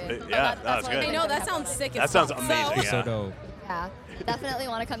a second. Yeah, that's what good. I know that sounds sick. That as sounds fuck. amazing. So Yeah. dope. Yeah, definitely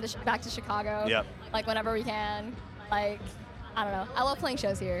want to come back to Chicago. Yep. Like whenever we can. Like I don't know. I love playing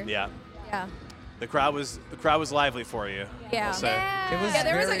shows here. Yeah. Yeah. The crowd was lively for you. Yeah. I'll say. Yeah. It was Yeah,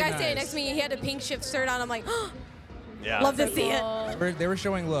 there was a very guy nice. standing next to me. He had a Pinkshift shirt on. I'm like, Yeah. love to see it. Cool. They were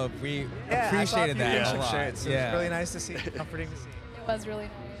showing love. We Yeah, appreciated that Yeah. a lot. Shirts. It was really nice to see. Comforting to see. It was really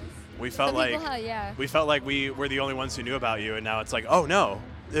nice. We felt Some like people yeah. we felt like we were the only ones who knew about you, and now it's like, oh no,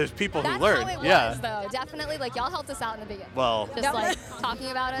 there's people That's who learned. how it yeah. was, though. Definitely, like y'all helped us out in the beginning. Well, Just like talking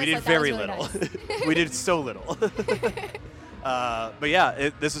about us. we did like, that was very really little. nice. We did so little. But yeah,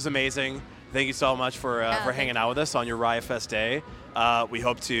 this is amazing. Thank you so much for hanging out with us on your Riot Fest day. We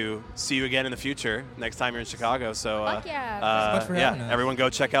hope to see you again in the future next time you're in Chicago. So Fuck yeah. Thanks so much for having us. everyone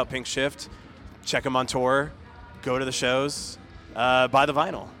go check out Pinkshift. Check them on tour. Go to the shows. Buy the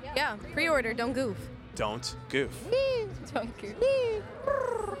vinyl. Yeah. Pre-order. Don't goof. Don't goof. Don't goof.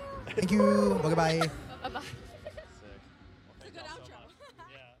 Thank you. Bye-bye. Bye-bye.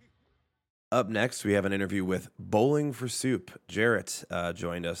 Up next, we have an interview with Bowling for Soup. Jarrett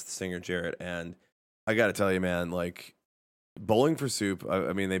joined us, the singer Jarrett, and I got to tell you, man, like Bowling for Soup.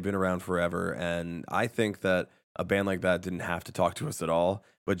 I mean, they've been around forever, and I think that a band like that didn't have to talk to us at all.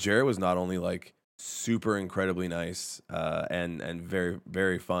 But Jarrett was not only like super incredibly nice and very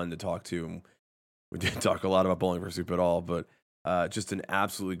very fun to talk to. And we didn't talk a lot about Bowling for Soup at all, but just an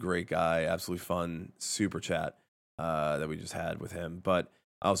absolutely great guy, absolutely fun, super chat that we just had with him. But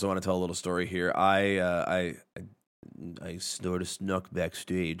I also want to tell a little story here. I sort of snuck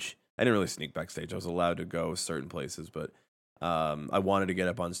backstage. I didn't really sneak backstage. I was allowed to go certain places, but I wanted to get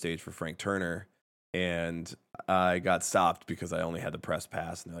up on stage for Frank Turner, and I got stopped because I only had the press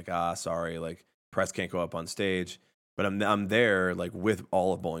pass. And they're like, sorry, like press can't go up on stage. But I'm there like with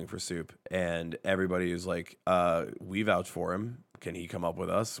all of Bowling for Soup, and everybody is like, we vouch for him. Can he come up with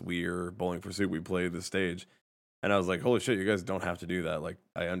us? We're Bowling for Soup. We played the stage. And I was like, holy shit, you guys don't have to do that. Like,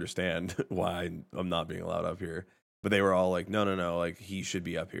 I understand why I'm not being allowed up here. But they were all like, no, like he should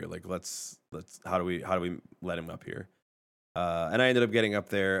be up here. Like, let's how do we let him up here? And I ended up getting up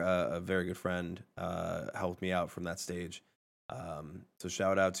there. A very good friend helped me out from that stage. So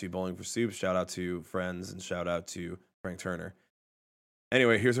shout out to Bowling for Soup, shout out to Friends, and shout out to Frank Turner.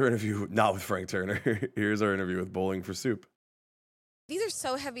 Anyway, here's our interview, not with Frank Turner. Here's our interview with Bowling for Soup. These are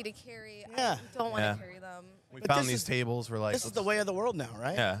so heavy to carry. Yeah. I don't want to carry them. We But found this these is- tables. We're like, This is the way of the world now,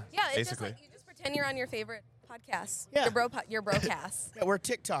 right? yeah, Yeah, it's basically. just like you just pretend you're on your favorite podcast. Yeah. Your brocast. Yeah, we're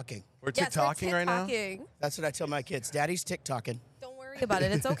TikToking. We're Yes, we're TikToking right now. TikToking. That's what I tell my kids. Daddy's TikToking. Don't worry about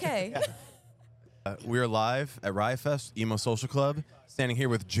it. It's okay. We're live at Riot Fest, Emo Social Club, standing here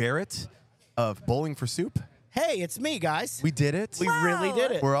with Jarrett of Bowling for Soup. Hey, it's me, guys. We did it. We really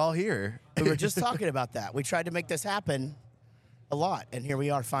did it. We're all here. We were just talking about that. We tried to make this happen a lot, and here we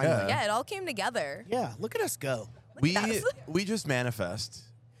are finally. Yeah, it all came together. Yeah, look at us go. We just manifest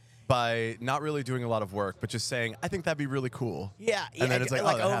by not really doing a lot of work, but just saying, I think that'd be really cool. Yeah, And then it's like, oh,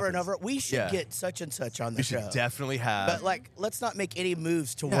 that over and happens. over. We should Yeah. get such and such on the We show. should definitely have. But like, let's not make any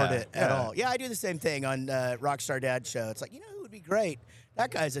moves toward Yeah, it at yeah. all. Yeah, I do the same thing on Rockstar Dad show. It's like, you know who would be great?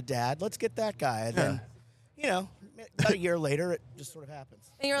 That guy's a dad. Let's get that guy. And then, you know, about a year later, it just sort of happens.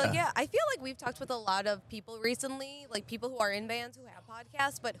 And you're like, yeah, I feel like we've talked with a lot of people recently, like people who are in bands who have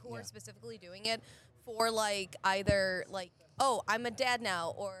podcasts, but who are specifically doing it for like either like, oh, I'm a dad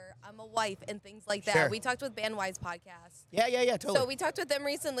now, or I'm a wife, and things like that. Sure. We talked with Bandwise podcast. Yeah, totally. So we talked with them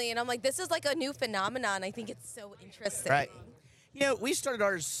recently, and I'm like, this is like a new phenomenon. I think it's so interesting. Right. You know, we started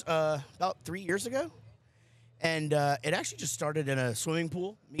ours about 3 years ago, and it actually just started in a swimming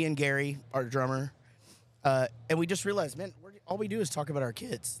pool. Me and Gary, our drummer, and we just realized, man, all we do is talk about our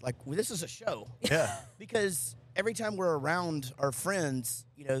kids. Like, this is a show. yeah. Because every time we're around our friends,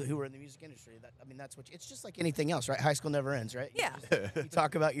 you know, who are in the music industry, that's what it's just like anything else, right? High school never ends, right? Yeah. You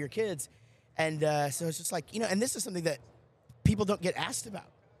talk about your kids, and so it's just like, you know, and this is something that people don't get asked about,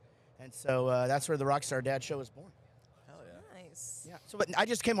 and so that's where the Rockstar Dad show was born. Nice. Yeah. So, but I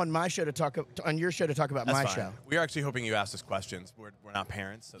just came on my show to talk on your show to talk about That's my fine. show. We are actually hoping you ask us questions. We're not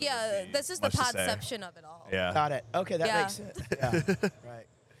parents. So there Yeah, wouldn't be this is the much to say. podception of it all. Yeah. Got it. Okay, that Yeah. makes sense. Yeah. Right.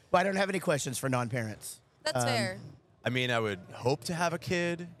 Well, I don't have any questions for non-parents. That's fair. I mean, I would hope to have a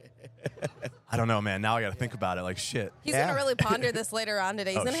kid. I don't know, man. Now I got to think about it. Like, shit. He's Yeah. going to really ponder this later on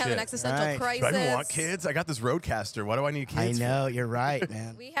today. He's Oh, going to have an shit. existential Right. crisis. Do I even want kids? I got this Roadcaster. Why do I need I kids? know you're right,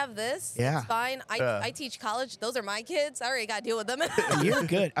 man. We have this. Yeah. It's fine. I teach college. Those are my kids. I already got to deal with them. You're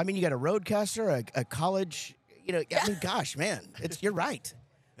good. I mean, you got a Roadcaster, a college, you know, I mean, gosh, man, you're right.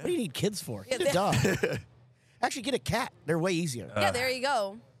 What do you need kids for? Get a dog. Actually, get a cat. They're way easier. Yeah, there you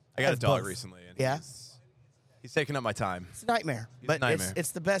go. I got a dog both. recently. And Yeah? He's taking up my time. It's a nightmare. He's a nightmare.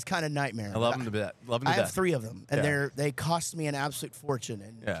 It's the best kind of nightmare. I love him to death. Love him to I have death. 3 of them, and Yeah. they cost me an absolute fortune,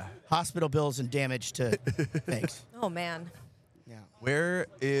 and Yeah. hospital bills and damage to things. Oh man. Yeah. Where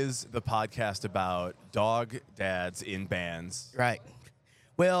is the podcast about dog dads in bands? Right.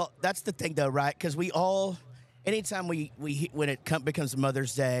 Well, that's the thing, though, right? Because we all, anytime when it becomes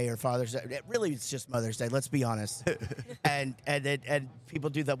Mother's Day or Father's Day, it's just Mother's Day. Let's be honest. and people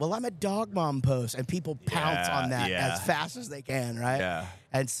do that. Well, I'm a dog mom post, and people pounce on that as fast as they can, right? Yeah.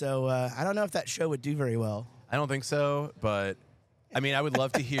 And so I don't know if that show would do very well. I don't think so, but I mean, I would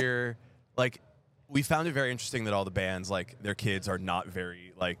love to hear, like, we found it very interesting that all the bands, like, their kids are not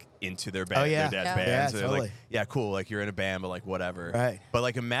very, like, into their band, Oh, yeah. their dad's Yeah. band. Yeah, So they're totally. like, yeah, cool, like, you're in a band, but, like, whatever. Right. But,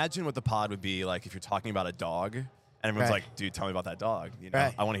 like, imagine what the pod would be like if you're talking about a dog, and everyone's Right. like, dude, tell me about that dog. You know,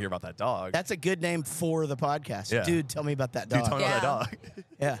 Right. I want to hear about that dog. That's a good name for the podcast. Yeah. Dude, tell me about that dog. Dude, tell me about that dog.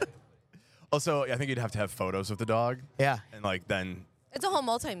 Yeah. Also, I think you'd have to have photos of the dog. Yeah. And, like, then It's a whole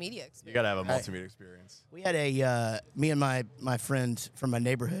multimedia experience. you got to have a Right. multimedia experience. We had me and my friend from my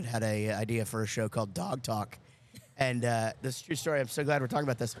neighborhood had a idea for a show called Dog Talk. And this is a true story. I'm so glad we're talking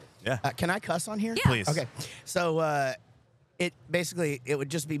about this. Yeah. Can I cuss on here? Yeah. Please. Okay. So it would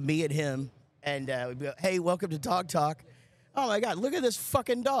just be me and him. And we'd be like, hey, welcome to Dog Talk. Oh, my God, look at this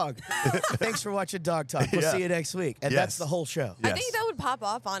fucking dog. Thanks for watching Dog Talk. We'll Yeah. see you next week. And that's Yes. the whole show. I Yes. think that would pop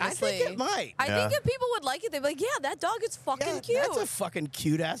off, honestly. I think it might. I Yeah. think if people would like it, they'd be like, yeah, that dog is fucking Yeah, cute. That's a fucking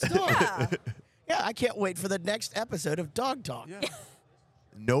cute-ass dog. Yeah. Yeah, I can't wait for the next episode of Dog Talk. Yeah.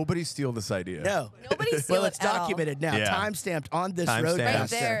 Nobody steal this idea. No. Nobody steal Well, it it's at all. documented now. Yeah. Time-stamped on this Timestamped. roadcaster. Right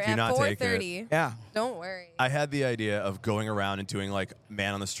there Do at not take it. 4:30. Yeah. Don't worry. I had the idea of going around and doing like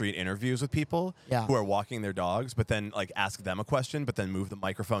man on the street interviews with people Yeah. who are walking their dogs, but then like ask them a question, but then move the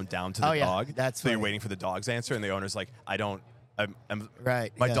microphone down to the Oh, yeah. dog. That's so you're funny. waiting for the dog's answer, and the owner's like, I'm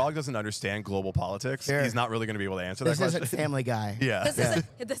Right, My yeah. dog doesn't understand global politics. Sure. He's not really going to be able to answer This that isn't question. Family Guy. Yeah.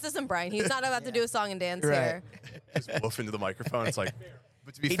 This isn't Brian. He's not about to do a song and dance Right. here. Just woof into the microphone. It's like,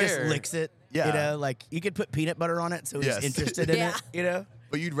 but to be He fair, just licks it. Yeah. You know, like you could put peanut butter on it so he's Yes. interested in Yeah. it. You know?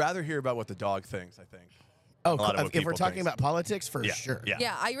 But you'd rather hear about what the dog thinks, I think. Oh, A lot of what if we're people talking think. about politics, for Yeah. sure. Yeah.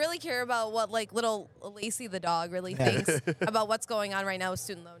 Yeah, I really care about what like little Lacey the dog really thinks about what's going on right now with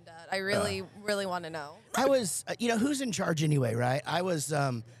student loan debt. I really want to know. I was, who's in charge anyway, right? I was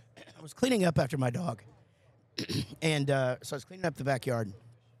cleaning up after my dog, and so I was cleaning up the backyard,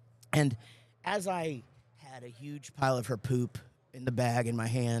 and as I had a huge pile of her poop in the bag in my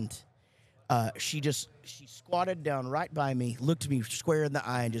hand, she squatted down right by me, looked me square in the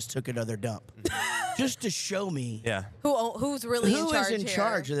eye, and just took another dump, just to show me Yeah. Who's really who in charge is in here?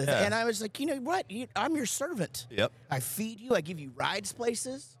 charge of this. Yeah. And I was like, you know what? I'm your servant. Yep. I feed you. I give you rides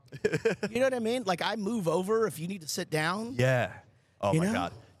places. You know what I mean? Like I move over if you need to sit down. Yeah. Oh You my know?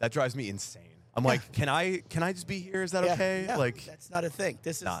 God. That drives me insane. I'm like, can I just be here? Is that Yeah, okay? yeah, Like, that's not a thing.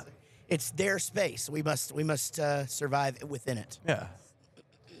 This is Not. it's their space. We must survive within it. yeah.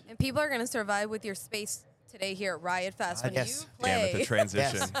 And people are going to survive with your space today here at Riot Fest when yes. you Damn it, play. the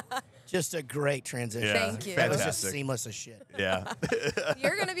transition. Yes. Just a great transition. Yeah. Thank you. That was just Fantastic. seamless as shit. Yeah.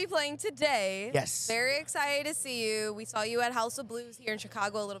 You're going to be playing today. Yes. Very excited to see you. We saw you at House of Blues here in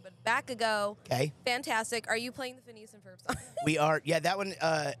Chicago a little bit back ago. Okay. Fantastic. Are you playing the Phineas and Ferb song? We are. Yeah, that one,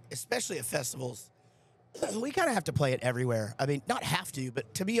 especially at festivals, we kind of have to play it everywhere. I mean, not have to,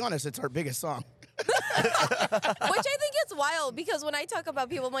 but to be honest, it's our biggest song. Which I think it's wild because when I talk about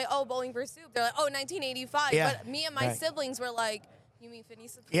people, I'm like, oh, Bowling for Soup. They're like, oh, 1985. Yeah. But me and my Right. siblings were like, you mean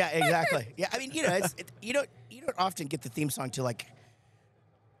Phineas and Ferb? Yeah, exactly. Yeah, I mean, you don't often get the theme song to like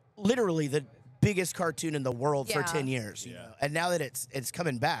literally the biggest cartoon in the world for Yeah. 10 years, you know. And now that it's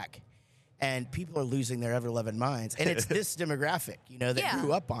coming back and people are losing their ever-loving minds and it's this demographic, you know, that Yeah.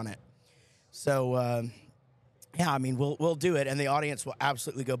 grew up on it. So yeah, I mean, we'll do it and the audience will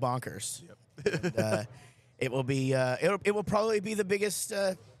absolutely go bonkers. Yep. And, it will be it will probably be the biggest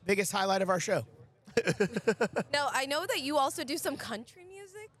highlight of our show. Now, I know that you also do some country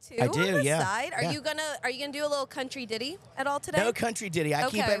music too I on do, the yeah. side. Are Yeah. you gonna do a little country ditty at all today? No country ditty. I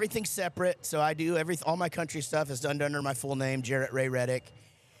keep Okay. everything separate. So I do all my country stuff is done under my full name, Jarrett Ray Reddick.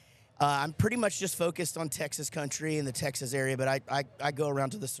 I'm pretty much just focused on Texas country in the Texas area, but I go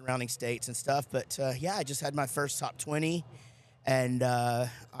around to the surrounding states and stuff. But yeah, I just had my first top 20, and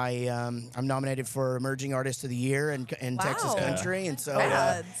I'm nominated for Emerging Artist of the Year in Texas Wow. country, and so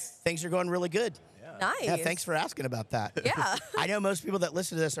Congrats. things are going really good. Nice. Yeah, thanks for asking about that. Yeah. I know most people that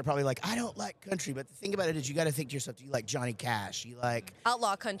listen to this are probably like, I don't like country, but the thing about it is you got to think to yourself, do you like Johnny Cash? You like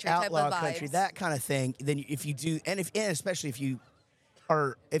Outlaw country outlaw type of country, vibes. that kind of thing. Then if you do, and especially if you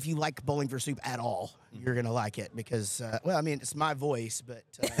like Bowling for Soup at all, you're gonna like it because, well, I mean, it's my voice, but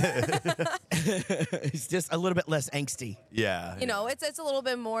it's just a little bit less angsty. Yeah. You know, it's a little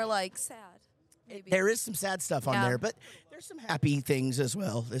bit more like sad. Maybe. There is some sad stuff on Yeah. there, but there's some happy things as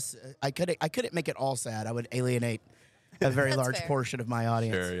well. This I couldn't make it all sad. I would alienate a very That's large fair. portion of my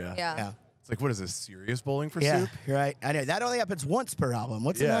audience. Sure, yeah. Yeah. It's like, what is this, serious Bowling for Yeah, Soup? you're right. I know that only happens once per album.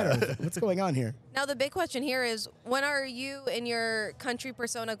 What's Yeah. the matter? What's going on here? Now the big question here is, when are you and your country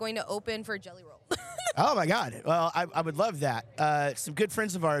persona going to open for Jelly Roll? Oh my God! Well, I would love that. Some good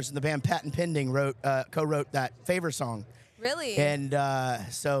friends of ours in the band, Pat and Pending, co-wrote that Favor song, Really? and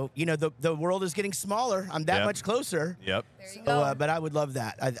so the world is getting smaller. I'm that Yep. much closer. Yep. There you So, go. but I would love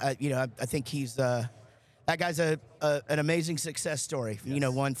that. I think he's that guy's an amazing success story.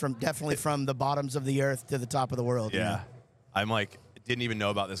 Yes. One definitely from the bottoms of the earth to the top of the world. Yeah. I'm like, didn't even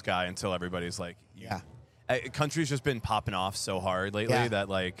know about this guy until everybody's like, country's just been popping off so hard lately Yeah. that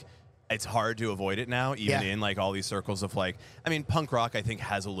like it's hard to avoid it now, even Yeah. in like all these circles of like, I mean, punk rock I think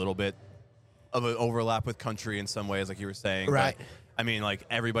has a little bit of an overlap with country in some ways, like you were saying. Right. But, I mean, like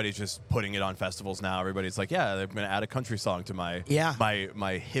everybody's just putting it on festivals now. Everybody's like, yeah, they're going to add a country song to my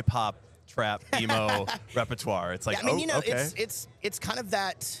my hip hop trap emo repertoire. It's like, I mean, okay. it's kind of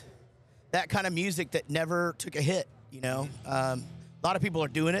that kind of music that never took a hit. A lot of people are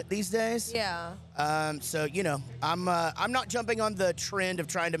doing it these days. Yeah. So I'm not jumping on the trend of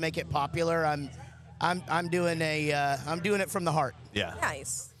trying to make it popular. I'm doing it from the heart. Yeah.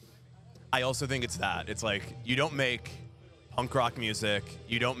 Nice. I also think it's that. It's like you don't make punk rock music.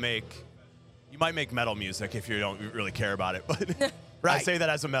 You might make metal music if you don't really care about it. But Right. I say that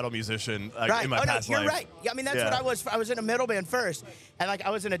as a metal musician Right. in my past you're life. right. Yeah, I mean, that's what I was. I was in a metal band first, and like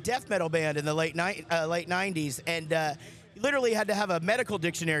I was in a death metal band in the late 90s, and you literally had to have a medical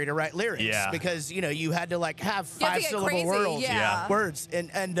dictionary to write lyrics. Yeah. Because you had to like have You have to get 5-syllable crazy, yeah. words,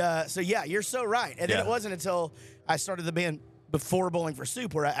 and so yeah, you're so right. And then Yeah. it wasn't until I started the band before Bowling for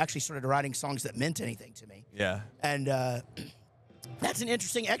Soup where I actually started writing songs that meant anything to me. Yeah. And that's an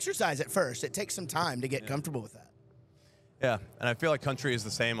interesting exercise at first. It takes some time to get comfortable with that. Yeah, and I feel like country is the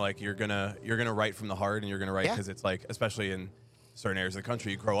same. Like you're gonna write from the heart, and you're gonna write Yeah. because it's like, especially in certain areas of the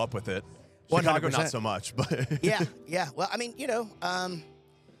country, you grow up with it. 100%. Chicago, not so much, but Yeah. Well, I mean,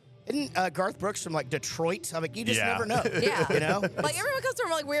 isn't Garth Brooks from like Detroit? I'm like, you just Yeah. never know. Yeah. Like everyone comes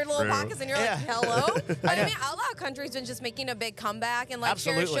from like weird little True. pockets, and you're Yeah. like, hello. But I know. mean, Outlaw Country's been just making a big comeback, and like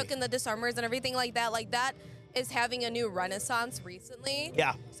Sharon Absolutely. Shook and the Disarmers and everything like that is having a new renaissance recently.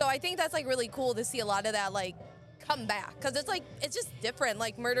 Yeah. So I think that's like really cool to see a lot of that like come back, because it's just different.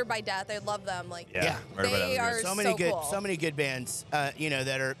 Like Murder by Death, I love them. Like Yeah. they are so many good, cool. so many good bands, that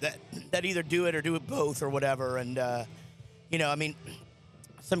either do it or do it both or whatever. And I mean,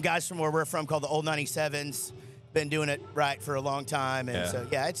 some guys from where we're from called the Old 97s been doing it right for a long time, and Yeah. so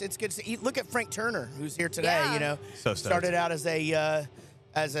yeah, it's good to see. Look at Frank Turner, who's here today. Yeah. So stoked. Started out as a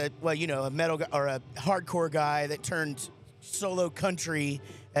metal or a hardcore guy that turned solo country,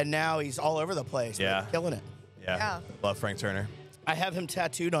 and now he's all over the place. Yeah. Killing it. yeah, love Frank Turner. I have him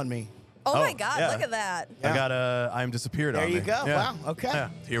tattooed on me. Oh my Oh, God, yeah. look at that. Yeah. I got I'm disappeared There on you me. go. Yeah. Wow. Okay. Yeah.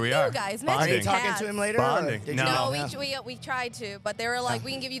 Here we You are. guys, Are you Bonding. talking to him later? Bonding. Or did No. you No, know? we tried to, but they were like,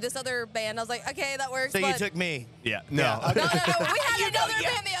 we can give you this other band. I was like, okay, that works. So you but took me. Yeah. No. Yeah. no, we had another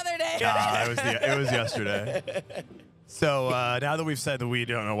band the other day. It was yesterday. So now that we've said that we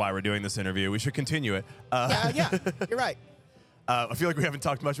don't know why we're doing this interview, we should continue it. Yeah, you're right. I feel like we haven't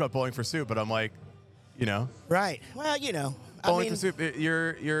talked much about Bowling for Soup, but I'm like, Right. Well, Bowling for Soup.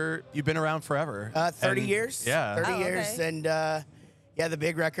 You've been around forever. 30 And- years. Yeah. 30 Oh, years. okay. And, the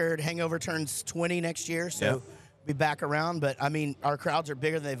big record, Hangover, turns 20 next year, so Yep. we'll be back around. But, I mean, our crowds are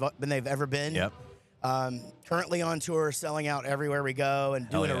bigger than they've ever been. Yep. Currently on tour, selling out everywhere we go, and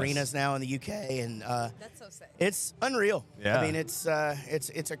Hell doing yes. arenas now in the UK. And That's so sick. it's unreal. Yeah. I mean, it's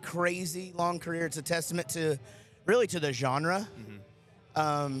a crazy long career. It's a testament to the genre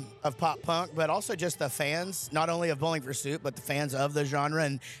of pop punk, but also just the fans, not only of Bowling for Soup, but the fans of the genre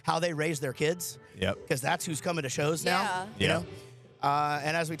and how they raise their kids. Yep. Because that's who's coming to shows now. Yeah. You Yeah. know.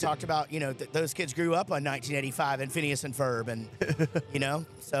 And as we talked about, those kids grew up on 1985 and Phineas and Ferb, and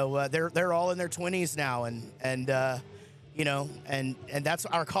so they're all in their 20s now, and that's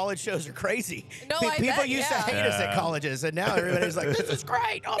our college shows are crazy. No, I People bet, used to yeah. hate us at Yeah. colleges, and now everybody's like, "This is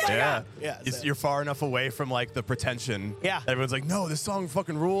great! Oh my Yeah. god!" Yeah, so- You're far enough away from like the pretension. Yeah. Everyone's like, no, this song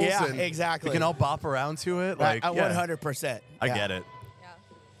fucking rules. Yeah, and exactly. We can all bop around to it. Right, Like, 100%. I get it.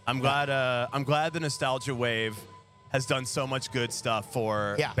 I'm glad the nostalgia wave has done so much good stuff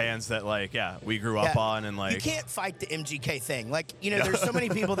for bands that we grew up on, and you can't fight the MGK thing. Like, there's so many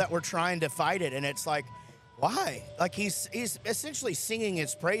people that were trying to fight it, and it's like, why? Like, he's essentially singing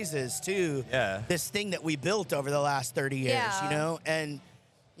its praises to this thing that we built over the last 30 years, and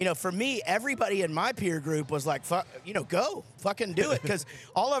for me, everybody in my peer group was like, go fucking do it, because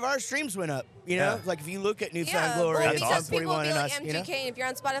all of our streams went up. Like if you look at Newfound Glory and because Sum people 41 be and like us, MGK, and if you're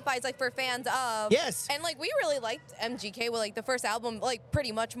on Spotify, it's like for fans of. Yes. And like we really liked MGK with like the first album, like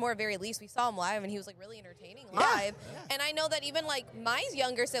pretty much more very least. We saw him live, and he was like really entertaining live. Yeah. And I know that even like my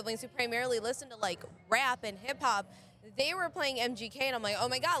younger siblings who primarily listen to like rap and hip hop, they were playing MGK, and I'm like, oh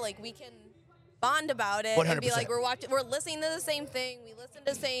my god, like we can bond about it 100%. and be like we're listening to the same thing. We listen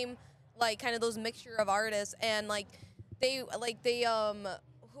to the same like kind of those mixture of artists, and like they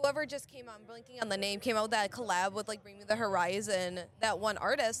whoever just came out, I'm blanking on the name, came out with that collab with like Bring Me the Horizon, that one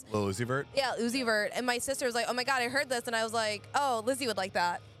artist. Lil Uzi Vert? Yeah, Uzi Vert. And my sister was like, oh my God, I heard this. And I was like, oh, Lizzie would like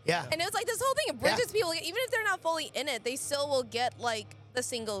that. Yeah. And it was like this whole thing. It bridges people. Even if they're not fully in it, they still will get like the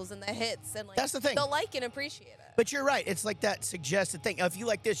singles and the hits. And like that's the thing. They'll like and appreciate it. But you're right. It's like that suggested thing. If you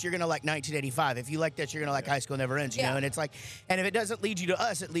like this, you're going to like 1985. If you like this, you're going to like High School Never Ends, you know? And it's like, and if it doesn't lead you to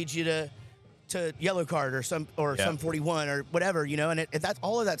us, it leads you to Yellow Card or some 41 or whatever, and that's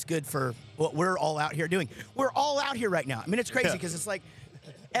all of that's good for what we're all out here doing. We're all out here right now. I mean, it's crazy because it's like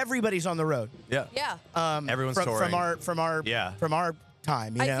everybody's on the road. Yeah. Yeah. Everyone's from our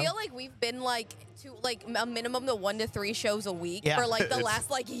time. I feel like we've been like to like a minimum of 1 to 3 shows a week for like the last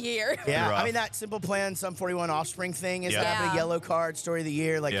like year. Yeah, I mean that Simple Plan, Sum 41 Offspring thing is happening. Yellow Card, Story of the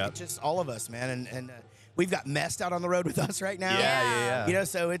Year, like it's just all of us, man, and we've got Messed out on the road with us right now. Yeah.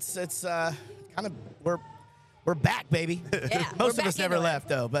 So it's kind of we're back, baby. Yeah, Most of us never left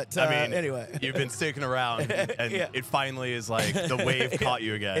though, but I mean, anyway, you've been sticking around, and it finally is like the wave caught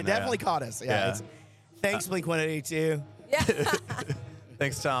you again. It definitely caught us. Yeah. Thanks, Blink-182. Yeah.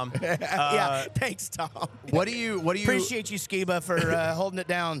 Thanks, Tom. Thanks, Tom. What do you appreciate you, Skiba, for holding it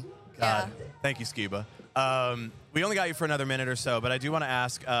down? God, thank you, Skiba. We only got you for another minute or so, but I do want to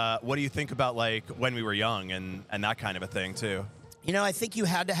ask, what do you think about like when we were young and that kind of a thing too? I think you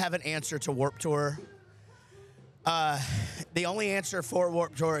had to have an answer to Warped Tour. The only answer for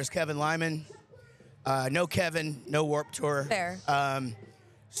Warped Tour is Kevin Lyman. No Kevin, no Warped Tour. Fair.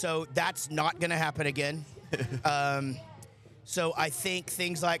 So that's not going to happen again. So I think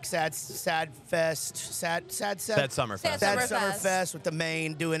things like Sad Summerfest with the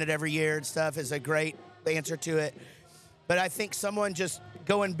Maine doing it every year and stuff is a great answer to it. But I think someone just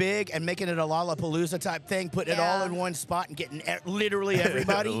going big and making it a Lollapalooza type thing, putting it all in one spot and getting literally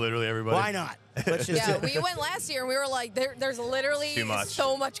everybody. Why not? Let's just we went last year and we were like, there's literally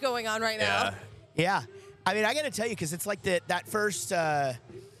so much going on right now. Yeah. I mean, I got to tell you, because it's like that first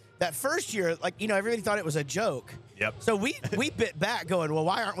year, like, everybody thought it was a joke. Yep. So we bit back going, well,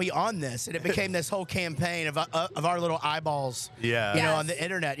 why aren't we on this? And it became this whole campaign of our little eyeballs, on the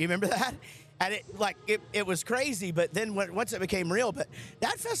internet. You remember that? And it was crazy, but then once it became real, but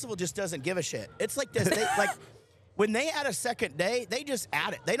that festival just doesn't give a shit. It's like this, when they add a second day, they just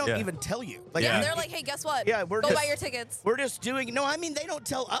add it. They don't even tell you. They're like, hey, guess what? Yeah, go buy your tickets. We're just doing. No, I mean they don't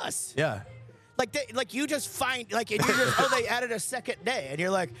tell us. Yeah. You just find and you just they added a second day, and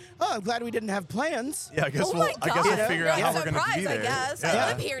you're like, oh, I'm glad we didn't have plans. Yeah, I guess we'll figure out how we're going to be there. I guess. I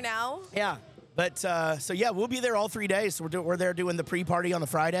live here now. Yeah. But we'll be there all 3 days. So we're there doing the pre-party on the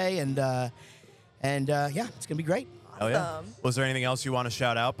Friday, and it's gonna be great. Oh yeah. Was there anything else you want to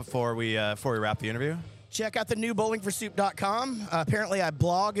shout out before we wrap the interview? Check out the new bowlingforsoup.com. Apparently, I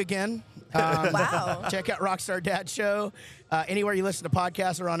blog again. Wow. Check out Rockstar Dad Show. Anywhere you listen to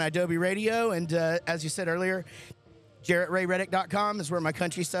podcasts or on Adobe Radio, and as you said earlier, JarrettRayReddick.com is where my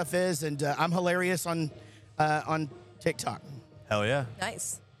country stuff is, and I'm hilarious on TikTok. Hell yeah.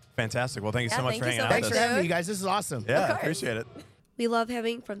 Nice. Fantastic. Well, thank you so much for hanging out. Thanks for having me, you guys. This is awesome. Yeah, appreciate it. We love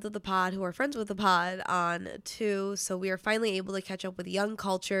having friends of the pod who are friends with the pod on too. So we are finally able to catch up with Young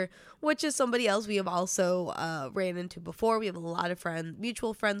Culture, which is somebody else we have also ran into before. We have a lot of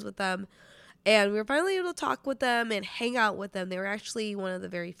mutual friends with them. And we were finally able to talk with them and hang out with them. They were actually one of the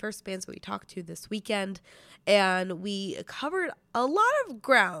very first bands that we talked to this weekend. And we covered a lot of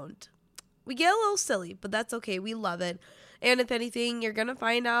ground. We get a little silly, but that's okay. We love it. And if anything, you're going to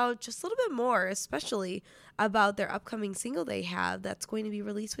find out just a little bit more, especially about their upcoming single they have that's going to be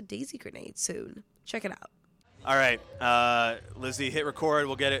released with Daisy Grenade soon. Check it out. All right, Lizzie, hit record.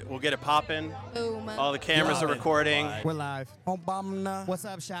 We'll get it popping. Boom. All the cameras are recording. We're live. Obama. What's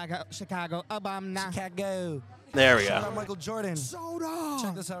up, Chicago? Obama. Chicago. There we Shout go. out Michael Jordan. Soda.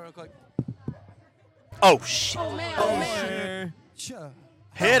 Check this out real quick. Oh shit. Oh man. Sure.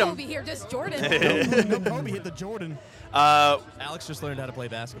 Hit him. Kobe here, just Jordan. No Kobe hit the Jordan. Alex just learned how to play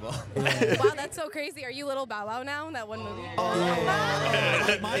basketball. Wow, that's so crazy. Are you little Bow Wow now? That one movie.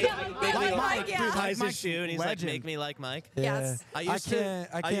 Mike, Yeah. dude, Ties Mike's his shoe and he's legend. like, "Make me like Mike." Yes. I used to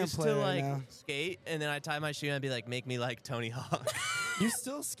play right like now. skate, and then I tie my shoe and I'd be like, "Make me like Tony Hawk." You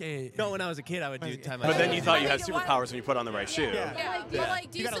still skate. No, when I was a kid, I would do tie my. But shoe. then you thought you had superpowers when you put on the right shoe. Yeah, but like,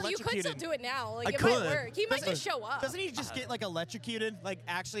 do you, You got still, you could still electrocuted. do it now. Like, I it could. might work. He might just show up. Doesn't he just get like electrocuted, like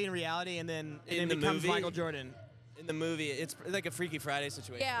actually in reality, and then In the becomes movie? Michael Jordan? in the movie, it's like a Freaky Friday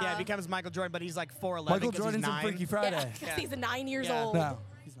situation. Yeah. Yeah, it becomes Michael Jordan, but he's like 4'11". Michael 'cause Jordan's he's in 9. Freaky Friday. Yeah, 'cause he's 9 years Yeah. old. No,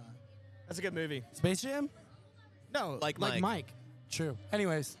 he's not. That's a good movie. Space Jam? No, Like Mike. Mike. True.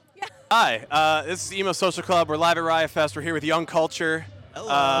 Anyways. Hi, this is Emo Social Club. We're live at Riot Fest. We're here with Young Culture.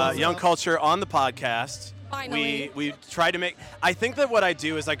 Young Culture on the podcast. Finally. We tried to make. I think that what I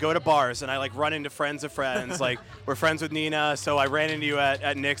do is I go to bars and I like run into friends of friends. Like we're friends with Nina, so I ran into you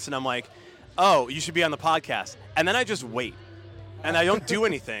at Nick's and I'm like, oh, you should be on the podcast. And then I just wait, and I don't do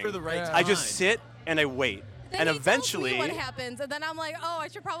anything. For the right I just time. sit and I wait, Then and he eventually, tells me what happens, and then I'm like, oh, I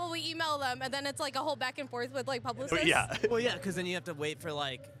should probably email them, and then it's like a whole back and forth with like publicists. yeah. Well, yeah, because then you have to wait for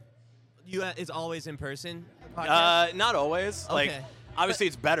like, it's always in person. the podcast? Not always. Like Okay. obviously,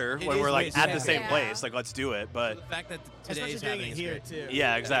 it's better It when is we're like way at the sooner. same Yeah. place. Like let's do it, but. The fact that Especially today's doing happening it is here great. too.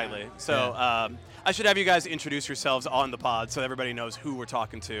 Yeah, exactly. So, I should have you guys introduce yourselves on the pod so everybody knows who we're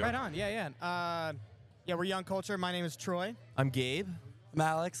talking to. Right on. Yeah. Yeah, we're Young Culture. My name is Troy. I'm Gabe. I'm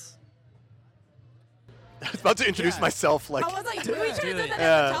Alex. I was about to introduce myself like. I was like, do we try to do that Yeah.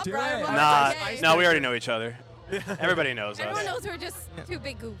 at the top, Do right? it. Well, Nah, okay. no, we already know each other. Everybody knows Everyone us. knows we're just two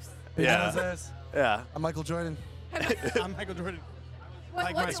big goofs. Yeah. Yeah. I'm Michael Jordan. I'm Michael Jordan.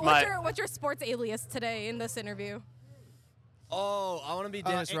 What's your sports alias today in this interview? Oh, I want to be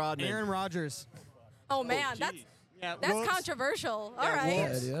Dennis Rodman. Aaron Rodgers. Oh man, Yeah, that's whoops. controversial. All right.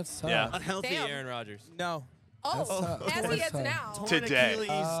 Yeah, dude, that's tough. Yeah. Unhealthy Damn. Aaron Rodgers. No. Oh, That's as he is tough. now. Torn Today. Achilles,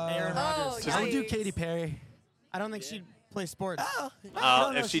 Aaron Oh, Rodgers. yeah. Don't do Katy Perry. I don't think she'd play sports. If she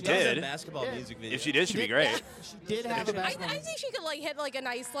That was a did, basketball music video. if she did, she'd be great. She did have a I basketball. think she could like hit like a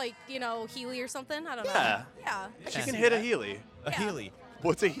nice like Healy or something. I don't know. Yeah. Yeah. She can hit a Healy. A Healy.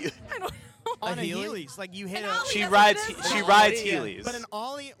 What's a Healy? I don't know. on a Healy? Heelys. Like you hit An a. ollie. She That's rides. what it is? She Oh, rides yeah. Heelys. But an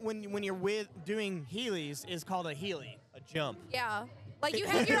ollie when you're doing Heelys is called a Heely. A jump. Yeah. Like you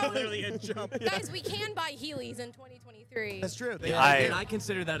have your own. Literally a jump. Guys, we can buy Heelys in 2023. That's true. And I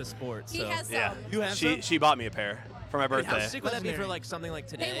consider that a sport. He So. has some. Yeah. You have She some? she bought me a pair for my How birthday. sick would that be for like something like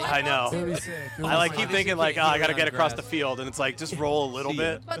today? like- I know. It would be sick. It would I be like sick. keep thinking like, oh, Obviously, I gotta can't get hit it on across the the grass. field, and it's like just roll a little See ya.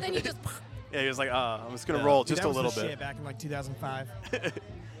 bit. But then you just. Yeah, he was like, I'm just gonna Yeah. roll Dude, just that a was little the bit. shit back in like 2005.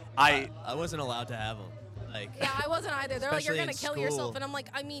 I I wasn't allowed to have them. Like. Yeah, I wasn't either. They're like, you're Especially gonna in kill school. yourself, and I'm like,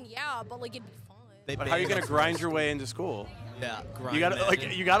 I mean, yeah, but like it'd be fun. They But how are you banned gonna them. grind your way into school? Yeah. You gotta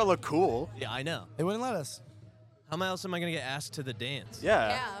imagine. you gotta look cool. Yeah, I know. They wouldn't let us. How else am I gonna get asked to the dance? Yeah.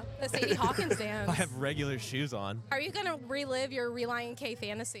 Yeah, the Sadie Hawkins dance. I have regular shoes on. Are you gonna relive your Reliant K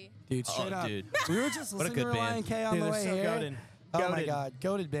fantasy? Dude, straight up. dude. We were just What a listening good to Ryan band. K on Dude, the they're way so here. goated. Oh my Goated. god,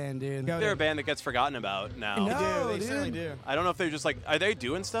 goated band, dude. Goated. They're a band that gets forgotten about now. No, They dude. certainly do. I don't know if they're just like, are they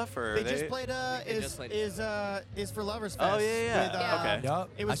doing stuff or They are just played they just played- is for Lovers Oh, Fest. yeah, yeah. With, Yeah. Okay. Yup.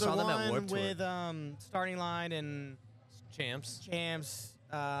 It was I saw the them at one Warped Tour. with Starting Line and Champs. Champs.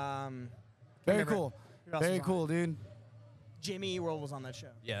 Very remember cool. who else Very was on cool, it. dude. Jimmy Eat World was on that show.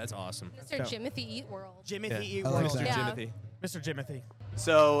 Yeah, that's awesome. Mr. dope. Jimothy Eat World. Jimothy Eat I like World. that. Yeah. Timothy. Mr. Jimothy.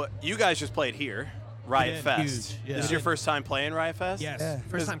 So you guys just played here, Riot did. Fest. Huge, yeah. This is your first time playing Riot Fest? Yes. Yeah.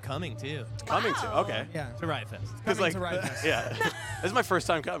 First time coming too. Coming to. Wow. Okay. Yeah. To Riot Fest. Because Coming like, to Riot Fest. yeah, this is my first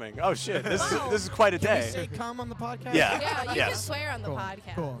time coming. Oh shit, this Wow. is quite a Can we day. say come on the podcast? Yeah. Yeah, you can Yes. swear on the Cool.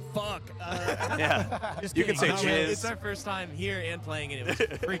 podcast. Cool. Fuck. Yeah. Just You can say kidding. It's jizz. our first time here and playing it. It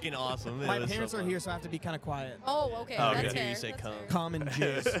was freaking awesome. It My was so parents are fun. here, so I have to be kind of quiet. Oh, okay. Oh, That's okay. fair. You say That's come. fair. Come and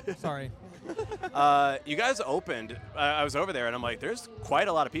jizz. Sorry. You guys opened. I was over there and I'm like, there's quite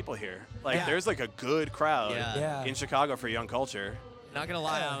a lot of people here. Like, Yeah. there's like a good crowd Yeah. Yeah. in Chicago for young culture. Not gonna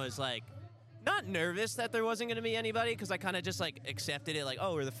lie, I was like, not nervous that there wasn't gonna be anybody, because I kind of just like accepted it, like,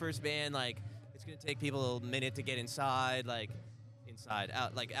 oh, we're the first band, like, it's gonna take people a minute to get inside,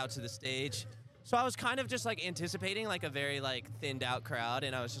 out to the stage. So I was kind of just like anticipating like a very like thinned out crowd,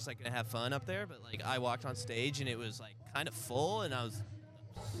 and I was just like gonna have fun up there. But like I walked on stage and it was like kind of full, and I was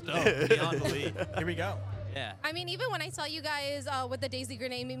stoked beyond belief. Here we go. Yeah. I mean, even when I saw you guys with the Daisy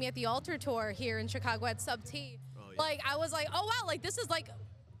Grenade Meet Me at the Altar tour here in Chicago at Sub T, Oh, yeah. like I was like, oh wow, like this is like,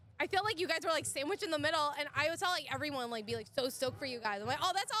 I feel like you guys were like sandwiched in the middle, and I saw like everyone like be like so stoked for you guys. I'm like,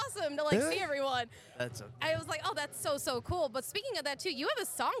 oh, that's awesome to like see everyone. I was like, oh, that's so cool. But speaking of that too, you have a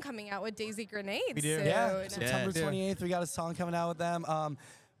song coming out with Daisy Grenades. We do. Soon. Yeah, September 28th, we got a song coming out with them.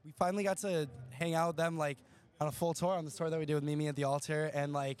 We finally got to hang out with them like on a full tour, on the tour that we did with Mimi at the Altar,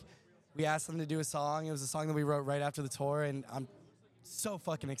 and like we asked them to do a song. It was a song that we wrote right after the tour, and I'm so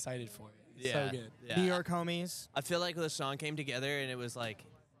fucking excited for it. Yeah. So good. Yeah. New York homies. I feel like the song came together and it was like,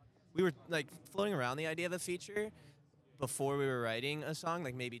 we were like floating around the idea of a feature before we were writing a song,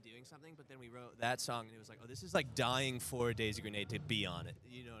 like maybe doing something, but then we wrote that song and it was like, oh, this is like dying for Daisy Grenade to be on it.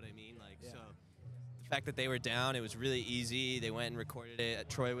 You know what I mean? Like, so the fact that they were down, it was really easy. They went and recorded it.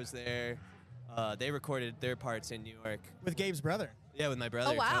 Troy was there. They recorded their parts in New York. With Gabe's brother. Yeah, with my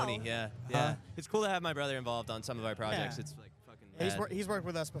brother, Oh, wow. Tony. Yeah, yeah. It's cool to have my brother involved on some of our projects. It's like fucking rad. He's worked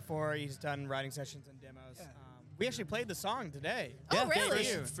with us before. He's done writing sessions and demos. We actually played the song today. Oh, really?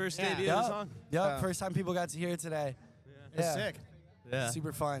 First debut of the song. Yep, first time people got to hear it today. It's sick. Yeah.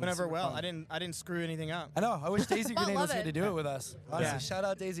 Super fun. Went over super well. fun. I didn't screw anything up. I know. I wish Daisy Grenade Love was here it. to do it with us. Honestly, shout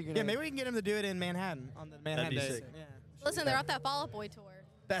out Daisy Grenade. Yeah, maybe we can get him to do it in Manhattan on the Manhattan That'd be days. sick. Yeah. Listen, they're off that Fall Out Boy tour.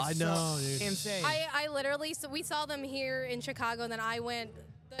 That's I know, dude. insane. I literally, so we saw them here in Chicago, and then I went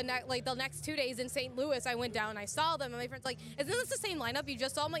the next 2 days in St. Louis. I went down and I saw them, and my friend's like, "Isn't this the same lineup you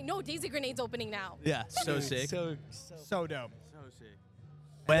just saw?" I'm like, "No, Daisy Grenade's opening now." Yeah, so sick. so dope. So sick.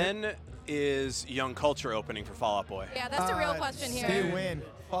 When is Young Culture opening for Fall Out Boy? Yeah, that's the real question here. They win.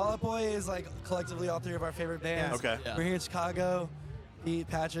 Fall Out Boy is like collectively all three of our favorite bands. Okay. Yeah. We're here in Chicago. Pete,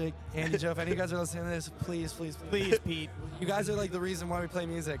 Patrick, Andy, Joe. If any of you guys are listening to this, please, please, Please, Pete. You guys are like the reason why we play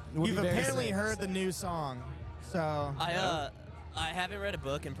music. We'll You've be very apparently sick. heard the new song, so I haven't read a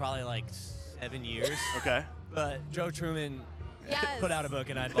book in probably like 7 years. Okay. But Joe Truman Yes. put out a book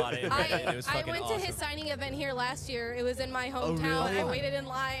and I bought it. And read it. It was I fucking went awesome. to his signing event here last year. It was in my hometown. really? I waited in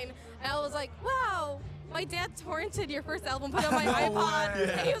line, and I was like, "Wow, my dad torrented your first album, put it on my iPod."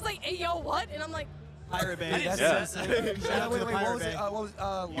 way. And he was like, "Hey, yo, what?" And I'm like, Pirate Bay. That's Yeah. so sick. Shout out to Wait, the what Pirate was it? Bay. What was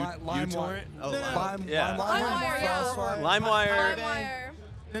uTorrent? Oh, Lime, Yeah. LimeWire, yeah. LimeWire. LimeWire.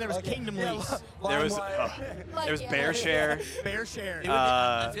 Then there was Kingdom Leaks. There was Like, there was yeah. Bear Share. Bear Share.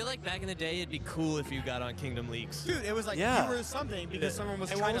 I feel like back in the day it'd be cool if you got on Kingdom Leaks. Dude, it was like Yeah. you were something because someone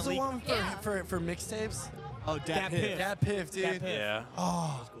was And trying what was to the leak. one Yeah. for mixtapes? Oh, Dat Piff. Dat Piff, dude. Dat Piff. Yeah.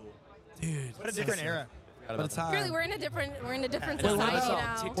 Oh, dude. What a different era. What a time. Really, we're in a different Wait, society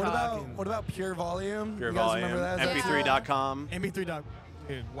what now. about what about Pure Volume? Pure you guys Volume. remember that? MP3.com. MP3 dog.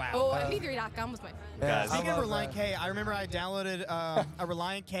 Dude, wow. Oh, MP3.com was my friend. Yeah, Guys. Speaking I of love Reliant that. K, I remember I downloaded a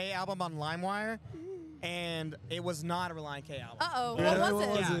Reliant K album on LimeWire, and it was not a Reliant K album. Uh-oh, Yeah, what what was it?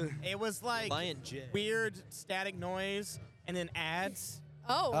 was Yeah, it was like Reliant J. weird static noise and then ads.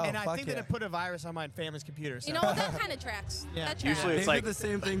 Oh. Oh, and I fuck think that yeah. it put a virus on my family's computer. So. You know what? That kind of tracks. Yeah. That tracks. Usually They it's did like the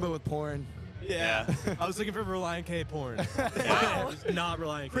same thing, but with porn. Yeah. I was looking for Reliant K porn. Wow. Not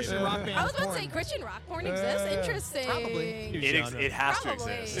Reliant K. Christian rock band. I was about to porn. say Christian rock porn exists. Interesting. Probably. it has to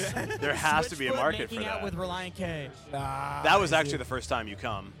Probably. exist. There has to be a Switchfoot market for making out that. with Reliant K. That was actually the first time you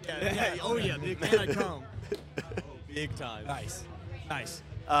come. Yeah. Oh yeah, big man, I come. Big time. Nice. Nice.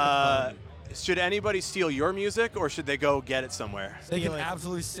 Should anybody steal your music or should they go get it somewhere? They Steal can it.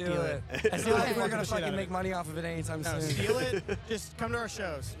 absolutely steal Steal it. it. I feel like Okay. we're gonna Fuck the shit out fucking of make it. money off of it anytime No, soon. steal it. Just come to our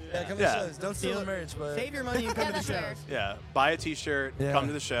shows. Yeah, come to Yeah. the shows. Don't steal the merch, but Save your money and come Yeah, to the that's fair. shows. Yeah. Buy a T-shirt. Yeah. Come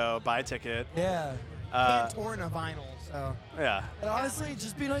to the show. Buy a ticket. yeah. Can't torrent a vinyl, so Yeah. And honestly,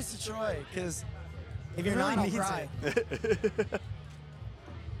 just be nice to Troy, because if he you're really not, I'll needs cry. it.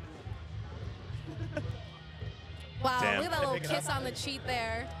 Wow, Damn. look at that little kiss on the cheek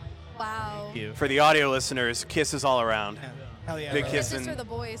there. Wow. For the audio listeners, kisses all around. Hell yeah. Big bro. kiss. Kisses for the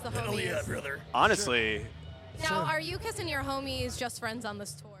boys, the homies. brother. Honestly, Now, are you kissing your homies just friends on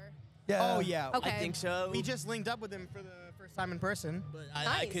this tour? Yeah. Oh yeah. Okay. I think so. We just linked up with him for the first time in person. But I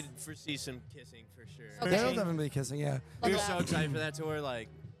Nice. could foresee some kissing for sure. Okay. They'll definitely be kissing, yeah. We were Love so that. excited for that tour. Like,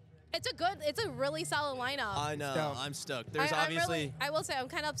 It's a really solid lineup. I know. Dope. I'm stoked. There's I'm obviously. I will say, I'm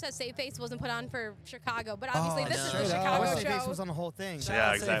kind of upset Save Face wasn't put on for Chicago, but obviously Oh, this is no. the Straight up. Chicago Wesley Face show. was on the whole thing. Shout Yeah, out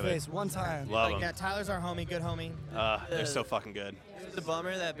to exactly. Face, one time. love Yeah, them. Tyler's our homie, good homie. They're so fucking good. It was a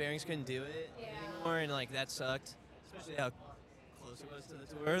bummer that Bearings couldn't do it anymore, and like that sucked, especially how close it was to the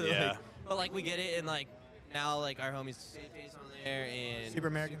tour. Yeah. Like, but like we get it, and like now like our homies Face on there and Super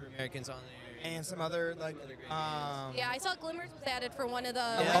American. Americans on there. And some other like Yeah, I saw Glimmers was added for one of the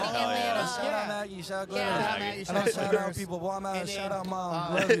Yeah. wedding Oh, yeah. Atlanta. Shout out Matt, you shout out Yeah. Glenn. Shout out Matt, you I shout don't out shout out Glimmers. people. Well, I'm out. And Shout then, out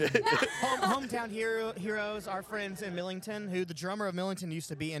mom. Love you. hometown heroes, our friends in Millington, who the drummer of Millington used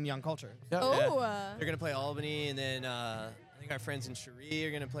to be in Young Culture. Yep. Oh, They're gonna play Albany, and then I think our friends in Cherie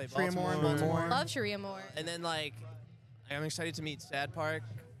are gonna play Sharia Moore Baltimore. in Baltimore. love Sharia Moore. And then like I'm excited to meet Sad Park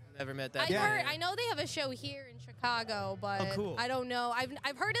Never met that. I know they have a show here in Chicago, but cool. I don't know.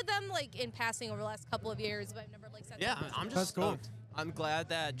 I've heard of them like in passing over the last couple of years, but I've never like said. Yeah, that. I'm just stoked. I'm glad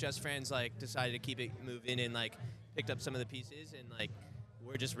that Just Friends like decided to keep it moving and like picked up some of the pieces, and like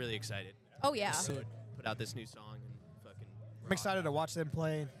we're just really excited. Oh yeah. Put out this new song and fucking. I'm excited to watch them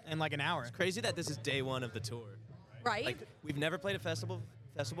play in like an hour. It's crazy that this is day one of the tour. Right. Like we've never played a festival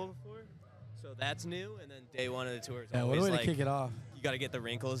before, so that's new. And then day one of the tour is Yeah, what always a way like to kick it off. you got to get the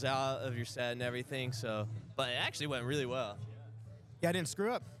wrinkles out of your set and everything. So, but it actually went really well. Yeah, I didn't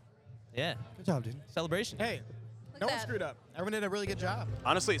screw up. Yeah. Good job, dude. Celebration. Hey, no one screwed up. Everyone did a really good job.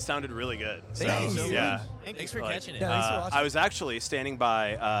 Honestly, it sounded really good. So, Thank you. yeah. Thanks for catching it. Yeah, thanks for watching. I was actually standing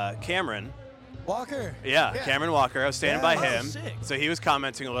by Cameron. Walker. Yeah, Cameron Walker. I was standing by him. sick. So he was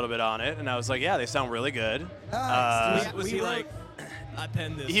commenting a little bit on it, and I was like, yeah, they sound really good. Nice. Was he like, I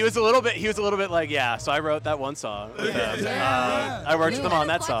penned this? He was a little bit like, yeah, so I wrote that one song with them. I worked with them on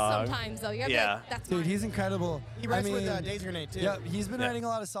that song. Sometimes though, you have to, Yeah. like, that's Dude, mine. he's incredible. He writes I mean, with Daisy Grenade too. Yeah, he's been writing a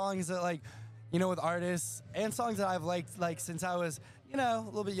lot of songs that like, you know, with artists and songs that I've liked like since I was, you know, a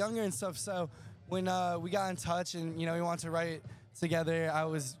little bit younger and stuff. So when we got in touch and you know we wanted to write together, it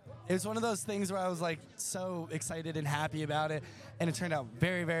was one of those things where I was like so excited and happy about it, and it turned out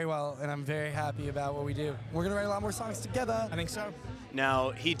very, very well, and I'm very happy about what we do. We're gonna write a lot more songs together. I think so.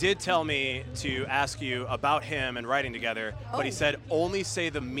 Now, he did tell me to ask you about him and writing together, but he said only say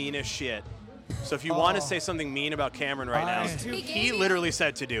the meanest shit. So if you want to say something mean about Cameron right now, he literally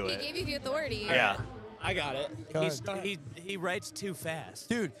said to do He it. gave you the authority. Yeah. I got it. Go ahead. He writes too fast.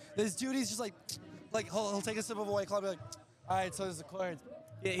 Dude, this dude, he's just like he'll take a sip of a White Claw and be like, all right, so there's the chords.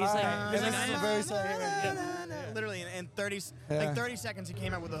 Yeah, he's All like, right, and this is the verse right here. Literally in 30, Yeah. like 30 seconds, he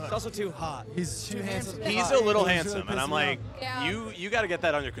came out with a hook. it's also too hot. He's too handsome. He's a little He's handsome, really and I'm pissing like, me Yeah. you got to get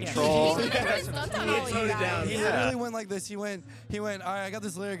that under control. He's gonna turn stunts on all you guys. He literally went like this. He went, all right, I got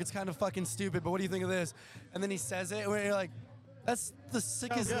this lyric. It's kind of fucking stupid, but what do you think of this? And then he says it, and you're like, that's the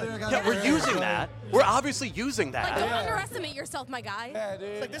sickest lyric I've Yeah, ever we're heard. using that. We're obviously using Like, that. don't underestimate yourself, my guy. Yeah, dude.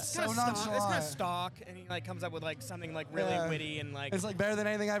 It's like this is so kind of stock. This kind of nonchalant. stock, and he like comes up with like something like really Yeah. witty and like. It's like better than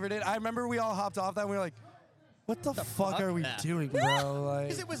anything I ever did. I remember we all hopped off that, and we were like, what the fuck are we doing, bro? Like,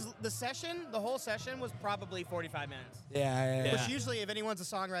 Because it was the session, the whole session was probably 45 minutes. yeah. Which usually, if anyone's a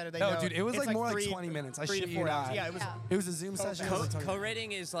songwriter, they No, know. dude, it was it's like more like three- 20 minutes. I 3 shit to you 4 not. hours. Yeah, it was. It was a Zoom session. It was like 20 minutes.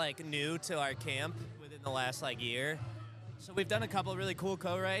 Co-writing is like new to our camp within the last like year. So we've done a couple of really cool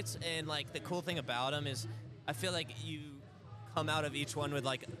co-writes, and like the cool thing about them is I feel like you come out of each one with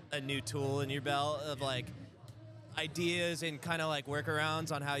like a new tool in your belt of like ideas and kind of like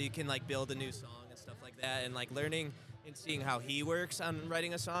workarounds on how you can like build a new song and stuff like that, and like learning and seeing how he works on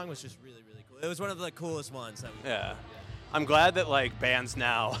writing a song was just really, really cool. It was one of the coolest ones that we Yeah. I'm glad that like bands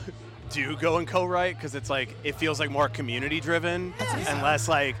now do go and co-write, because it's like it feels like more community driven and less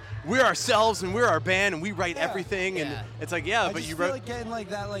like we're ourselves and we're our band and we write everything, and it's like I but just you feel wrote like getting like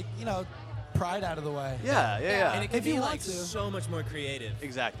that, like, you know, pride out of the way. And it can If be you like want to. so much more creative.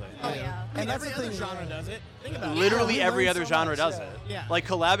 Exactly. Oh yeah. And that's every the other thing. genre does it. Think about it. Literally we every learned other so genre much, does yeah. it. Yeah. Like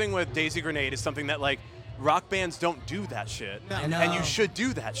collabing with Daisy Grenade is something that like rock bands don't do that shit, No. and you should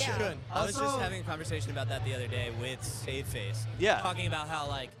do that shit. Good. I was just having a conversation about that the other day with Save Face. Yeah. Talking about how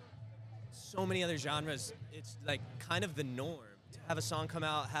like so many other genres, it's like kind of the norm to have a song come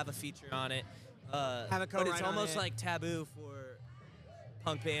out, have a feature on it. Have a but it's co-write on almost it. like taboo for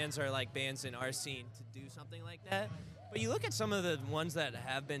punk bands or like bands in our scene to do something like that. But you look at some of the ones that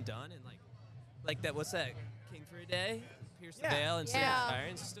have been done, and like that. What's that? King for a Day, Pierce the Veil, and Sing Yeah.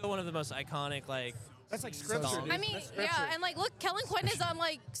 Sirens. It's still one of the most iconic like. That's like scripture, songs. dude. I mean, That's scripture. yeah, and like, look, Kellen Quinn is on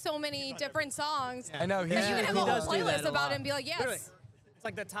like so many different songs. I know. And you can have a whole does do that playlist a about lot. it and be like, yes. Literally. It's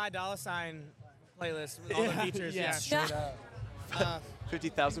like the Ty Dolla $ign playlist with all the features. Yeah. Straight up.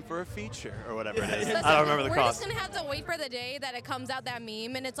 50,000 for a feature or whatever it is. Listen, I don't remember the we're cost. just gonna have to wait for the day that it comes out, that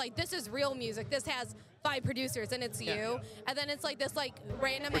meme, and it's like, this is real music. This has 5 producers, and it's you. And then it's like this like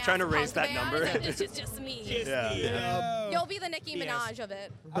random. We're trying to ass raise punk that band, number. and it's just me. Yeah. You'll be the Nicki Yes. Minaj of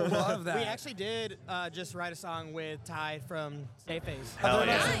it. I love that. We actually did just write a song with Ty from Stay Face. Hell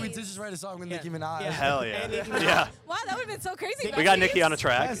yeah. We did just write a song with Nicki Minaj. Yeah. Hell yeah. And Nicki Minaj. Yeah. Wow, that would have been so crazy. We got Nikki on a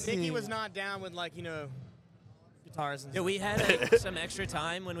track. Yes. Nicki was not down with like, you know, guitars and Yeah, stuff. we had like, some extra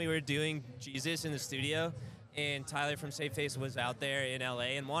time when we were doing Jesus in the studio, and Tyler from Safe Face was out there in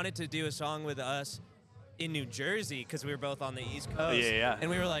LA and wanted to do a song with us in New Jersey because we were both on the East Coast. Yeah. And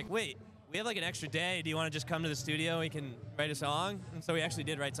we were like, wait, we have like an extra day. Do you want to just come to the studio? We can write a song. And so we actually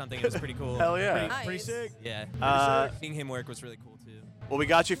did write something. It was pretty cool. Hell yeah. Nice. Pretty sick. Yeah. Seeing him work was really cool too. Well, we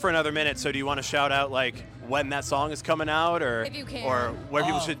got you for another minute, so do you want to shout out like when that song is coming out, or If you can. or where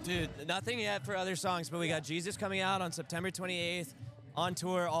people Oh, should? Dude, nothing yet for other songs, but we got Jesus coming out on September 28th. On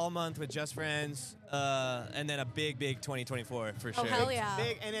tour all month with Just Friends, and then a big 2024 for sure. Oh, hell yeah.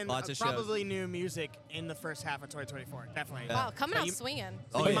 Big, and then Lots of shows. probably new music in the first half of 2024. Definitely. Yeah. Wow, coming So out you- swinging.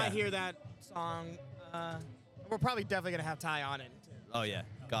 So Oh, you yeah. might hear that song. We're probably definitely going to have Ty on it. Oh yeah,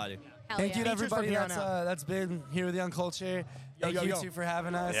 got it. Hell Thank yeah. you to Features from everybody here on that's been here with Young Culture. Thank yo, you yo. two for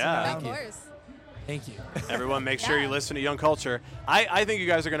having us. Yeah. Of course. Thank you. Everyone, make sure Yeah. you listen to Young Culture. I think you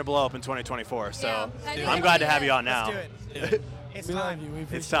guys are going to blow up in 2024, so Yeah, I think I'm it'll glad be to have it. you on now. Let's do it. It's We time. love you. We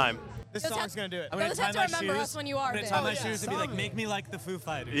appreciate It's time. This You'll song's going to do it. I'm You'll gonna just have tie to my remember shoes. us when you are I'm gonna there. tie my yeah. shoes and be like, make me like the Foo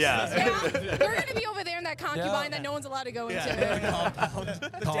Fighters. Yeah. We're going to be over there in that concubine that no one's allowed to go into.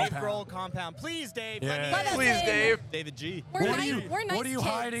 Dave Grohl compound. Please, Dave. Yeah. Let us Please, in. Dave. David G. We're What nice, are you? we're nice What are you kids.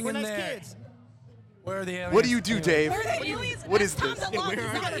 hiding We're in nice there? kids. Where are the aliens? What do you do, Anyway. Dave? We're the aliens. What That's is this? Tom DeLonge. We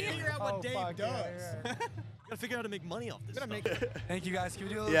He's got not to here. figure out what Dave fuck, does. Gotta figure out how to make money off this. Gotta stuff. make it. Thank you guys. Can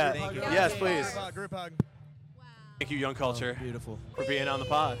we do a little Yeah. group hug? Yes, please. Group hug. Thank you, Young Culture, Beautiful. for being on the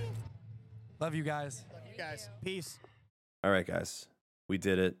pod. Love you guys. You guys. Peace. All right, guys. We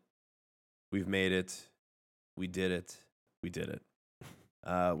did it. We've made it. We did it. We did it.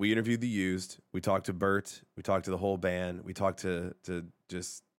 We interviewed the Used. We talked to Bert. We talked to the whole band. We talked to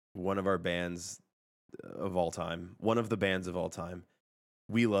just one of our bands of all time. One of the bands of all time.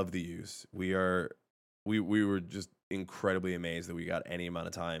 We love the Used. We were just incredibly amazed that we got any amount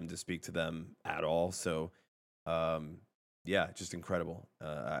of time to speak to them at all. So, yeah, just incredible.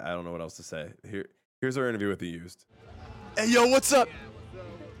 I don't know what else to say. Here's our interview with the Used. Hey, yo, what's up?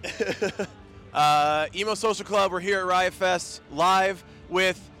 Emo Social Club, we're here at Riot Fest live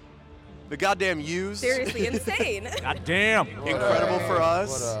with the goddamn Used. Seriously insane. God damn. Incredible for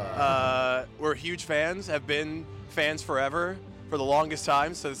us. We're huge fans, have been fans forever, for the longest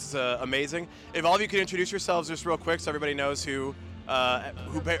time, so this is amazing. If all of you could introduce yourselves just real quick so everybody knows who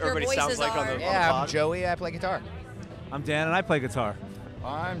everybody sounds like on the Yeah, pod. I'm Joey. I play guitar. I'm Dan, and I play guitar.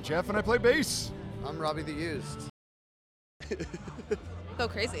 I'm Jeff, and I play bass. I'm Robbie the Used. So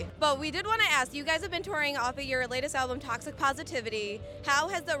crazy. But we did want to ask, you guys have been touring off of your latest album, Toxic Positivity. How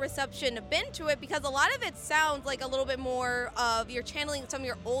has the reception been to it? Because a lot of it sounds like a little bit more of you're channeling some of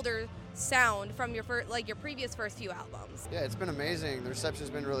your older sound from your your previous first few albums. Yeah, it's been amazing. The reception's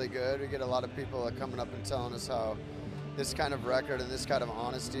been really good. We get a lot of people coming up and telling us how this kind of record and this kind of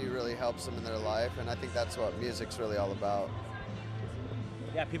honesty really helps them in their life, and I think that's what music's really all about.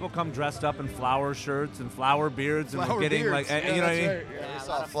 Yeah, people come dressed up in flower shirts and flower beards, and Flower we're getting beards. like, Yeah, you know what I that's mean? right. Yeah, I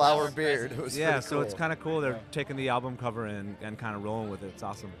saw a flower beard. It was yeah, pretty so it's cool. kind of cool. They're taking the album cover and kind of rolling with it. It's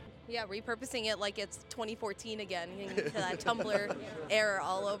awesome. Yeah, repurposing it like it's 2014 again, into that Tumblr era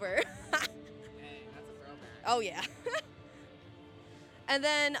all over. Oh yeah. And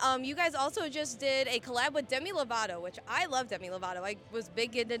then you guys also just did a collab with Demi Lovato, which I love Demi Lovato. I was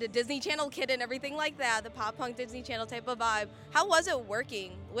big into the Disney Channel kid and everything like that, the pop punk Disney Channel type of vibe. How was it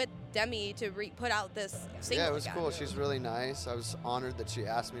working with Demi to put out this single? Yeah, it was again? cool. She's really nice. I was honored that she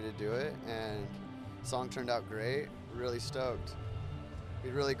asked me to do it, and the song turned out great. Really stoked. Be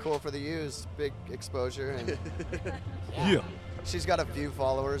really cool for the Used. Big exposure. And Yeah. She's got a few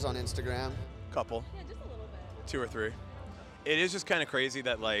followers on Instagram. Couple. Yeah, just a little bit. 2 or 3. It is just kind of crazy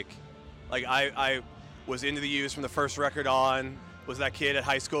that like I was into the Used from the first record on, was that kid at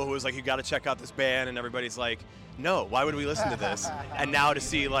high school who was like, you got to check out this band, and everybody's like, no, why would we listen to this? And now to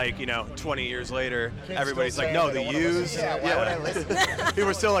see 20 years later, everybody's like, no, the Used. Yeah, why would I listen to that? People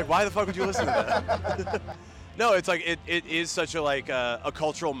were still like, why the fuck would you listen to that? No, it's like it is such a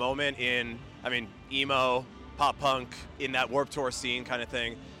cultural moment in, emo, pop punk, in that Warped Tour scene kind of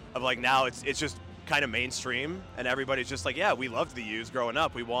thing, of like now it's just kind of mainstream, and everybody's just like, yeah, we loved the Used growing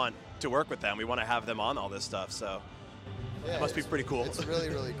up. We want to work with them. We want to have them on all this stuff. So Yeah, it must be pretty cool. It's really,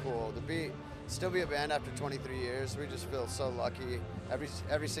 really cool to still be a band after 23 years. We just feel so lucky.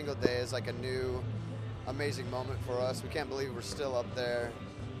 Every single day is like a new, amazing moment for us. We can't believe we're still up there.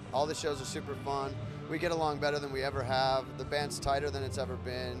 All the shows are super fun. We get along better than we ever have. The band's tighter than it's ever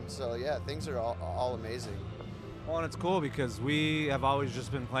been. So yeah, things are all amazing. Well, and it's cool because we have always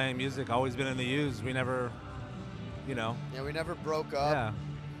just been playing music, always been in the Used. We never, Yeah, we never broke up. Yeah.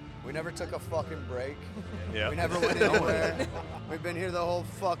 We never took a fucking break. Yeah. We never went anywhere. We've been here the whole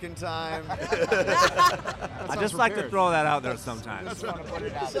fucking time. I just like to throw that out there sometimes.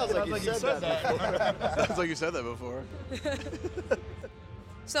 Sounds like you said that. Sounds like you said that before.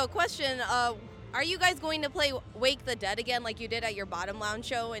 So question, are you guys going to play Wake the Dead again like you did at your Bottom Lounge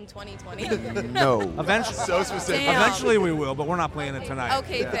show in 2020? No. Eventually, So specific. Damn. Eventually we will, but we're not playing it tonight.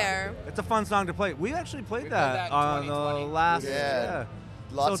 Okay, fair. It's a fun song to play. We actually played that on the last. Yeah.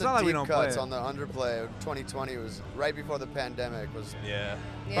 So Lots it's of not like we deep don't cuts play it. on the underplay. 2020 was right before the pandemic. Was Yeah.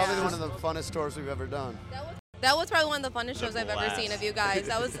 probably Yeah. one of the funnest tours we've ever done. That was probably one of the funnest shows I've ever blast. seen of you guys.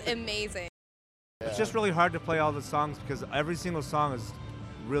 That was amazing. It's just really hard to play all the songs because every single song is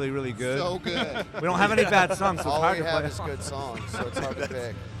really, really good. So good. We don't have any bad songs, so All it's hard we to have play. is good songs, so it's hard to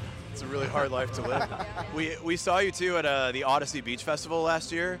pick. It's a really hard life to live. We saw you too at the Odyssey Beach Festival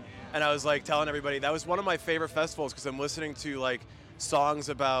last year, and I was like telling everybody that was one of my favorite festivals because I'm listening to like songs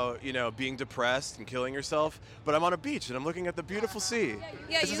about, you know, being depressed and killing yourself, but I'm on a beach and I'm looking at the beautiful sea.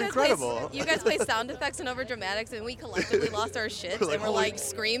 Yeah, this you is guys incredible. you guys play sound effects and over dramatics, and we collectively lost our shits, and we're like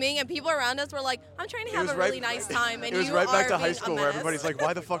screaming, and people around us were like, "I'm trying to have a really nice time," and it was you right back are to high being school a where mess. everybody's like,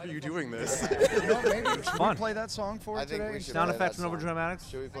 "Why the fuck are you doing this?" You know, maybe should fun. we play that song for I think today? we should Sound play effects that and over song. dramatics?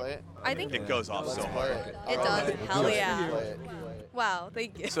 Should we play it? I think It goes off so hard. it does. Hell yeah. Play it. Wow,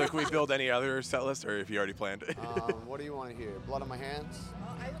 thank you. So can we build any other set list, or if you already planned it? What do you want to hear? Blood on my hands?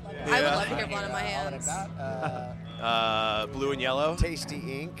 I would love to hear Blood on My Hands. Blue and Yellow.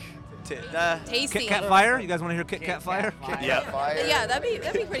 Tasty Ink. Tasty. Kit Kat Fire? You guys want to hear Kit Kat Fire? Yeah. Fire. Yeah, that'd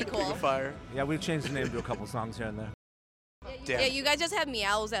be pretty cool. Fire. Yeah, we've changed the name to a couple songs here and there. Yeah, you guys just have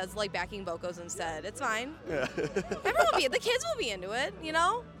meows as like backing vocals instead. It's fine. Yeah. Everyone will be. The kids will be into it. You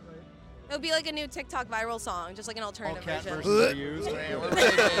know. It'll be like a new TikTok viral song, just like an alternative Cat version. versions are used.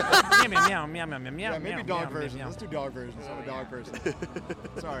 Meow, meow, meow, meow, meow, Yeah, maybe meow, dog meow, versions. meow. Let's do dog versions. I'm a dog person.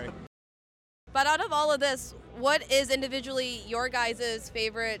 Sorry. But out of all of this, what is individually your guys'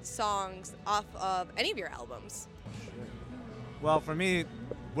 favorite songs off of any of your albums? Well, for me,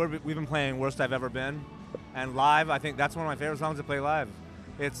 we've been playing Worst I've Ever Been. And live, I think that's one of my favorite songs to play live.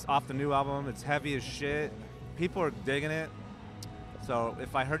 It's off the new album. It's heavy as shit. People are digging it. So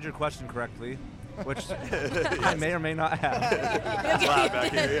if I heard your question correctly, which I may or may not have, It's loud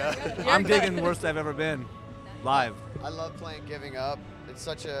back here, yeah. I'm digging Worst I've Ever Been live. I love playing Giving Up. It's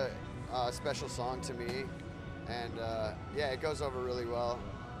such a special song to me. And yeah, it goes over really well.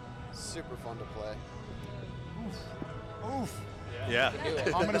 Super fun to play. Oof. Yeah.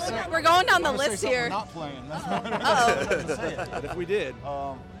 I'm gonna say, We're going down the I'm gonna say list something here. We're not playing. That's what I'm Uh-oh. gonna say. But if we did.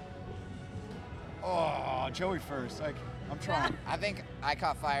 Joey first. I'm trying. I think I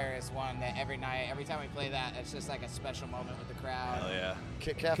Caught Fire is one that every night, every time we play that, it's just like a special moment with the crowd. Hell yeah.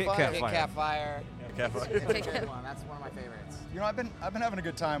 Kit Kat Kit Fire. Kat Kit Fire. Kat Fire. Kit Kat Fire. It's a good one. That's one of my favorites. You know, I've been having a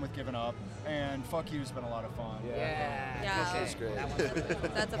good time with Giving Up, and Fuck You's been a lot of fun. Yeah. That's great. That one's really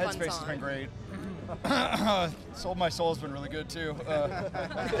good. That's a fun Headspace has song. been great. Sold My Soul's been really good too. We're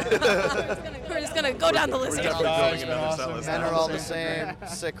just gonna go down the list. We're here. definitely Guys, building been another set awesome. list. Men are all the same.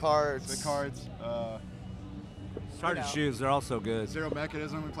 Sick Hearts. Sick Cards. Started Shoes, they're also good. Zero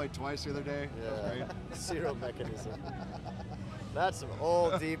Mechanism, we played twice the other day. That was Yeah. great. Zero Mechanism. That's some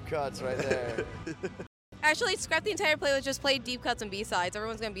old deep cuts right there. Actually, scrap the entire playlist. Just play deep cuts and B-sides.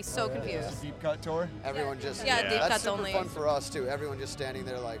 Everyone's gonna be so It's confused. a deep cut tour. Everyone just Yeah, deep that's cuts super only. fun for us too. Everyone just standing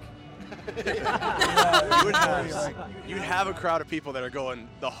there like You'd have a crowd of people that are going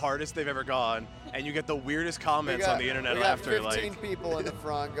the hardest they've ever gone, and you get the weirdest comments on the internet we got after. 15 Like, people in the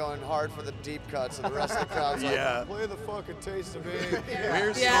front going hard for the deep cuts, and the rest of the crowd's Yeah. like, play the fucking Taste of Me.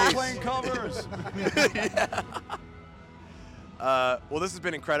 where's Yeah. Space? Playing covers. Well, this has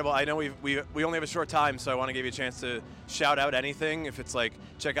been incredible. I know we only have a short time, so I want to give you a chance to shout out anything. If it's like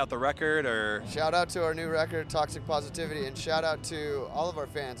check out the record or Shout out to our new record, Toxic Positivity, and shout out to all of our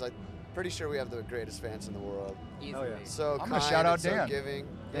fans. I'm pretty sure we have the greatest fans in the world. Easily. So I'm kind gonna shout out and so Dan. giving.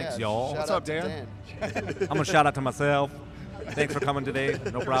 Thanks, Yeah, y'all. shout What's out up, to Dan? I'm gonna shout out to myself. Thanks for coming today.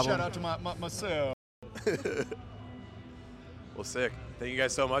 No problem. Shout out to myself. well, sick. Thank you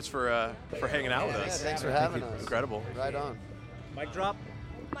guys so much for hanging out with Yeah, us. thanks for having us. Incredible. Right on. Mic drop.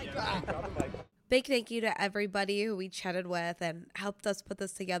 Big thank you to everybody who we chatted with and helped us put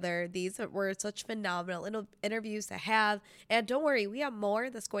this together. These were such phenomenal interviews to have. And don't worry, we have more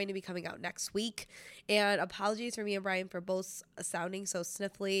that's going to be coming out next week. And apologies for me and Brian for both sounding so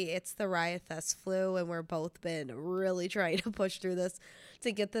sniffly. It's the Riot Fest flu, and we're both been really trying to push through this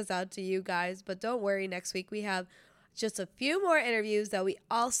to get this out to you guys. But don't worry, next week we have just a few more interviews that we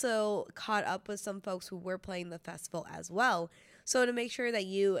also caught up with some folks who were playing the festival as well. So to make sure that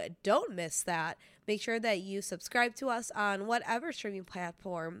you don't miss that, make sure that you subscribe to us on whatever streaming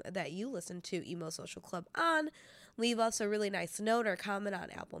platform that you listen to Emo Social Club on. Leave us a really nice note or comment on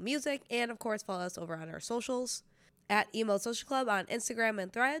Apple Music. And, of course, follow us over on our socials at Emo Social Club on Instagram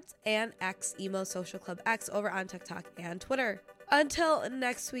and Threads, and X Emo Social Club X over on TikTok and Twitter. Until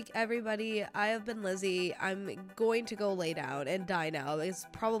next week, everybody, I have been Lizzie. I'm going to go lay down and die now, as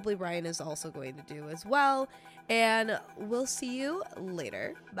probably Brian is also going to do as well. And we'll see you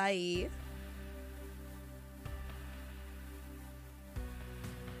later. Bye.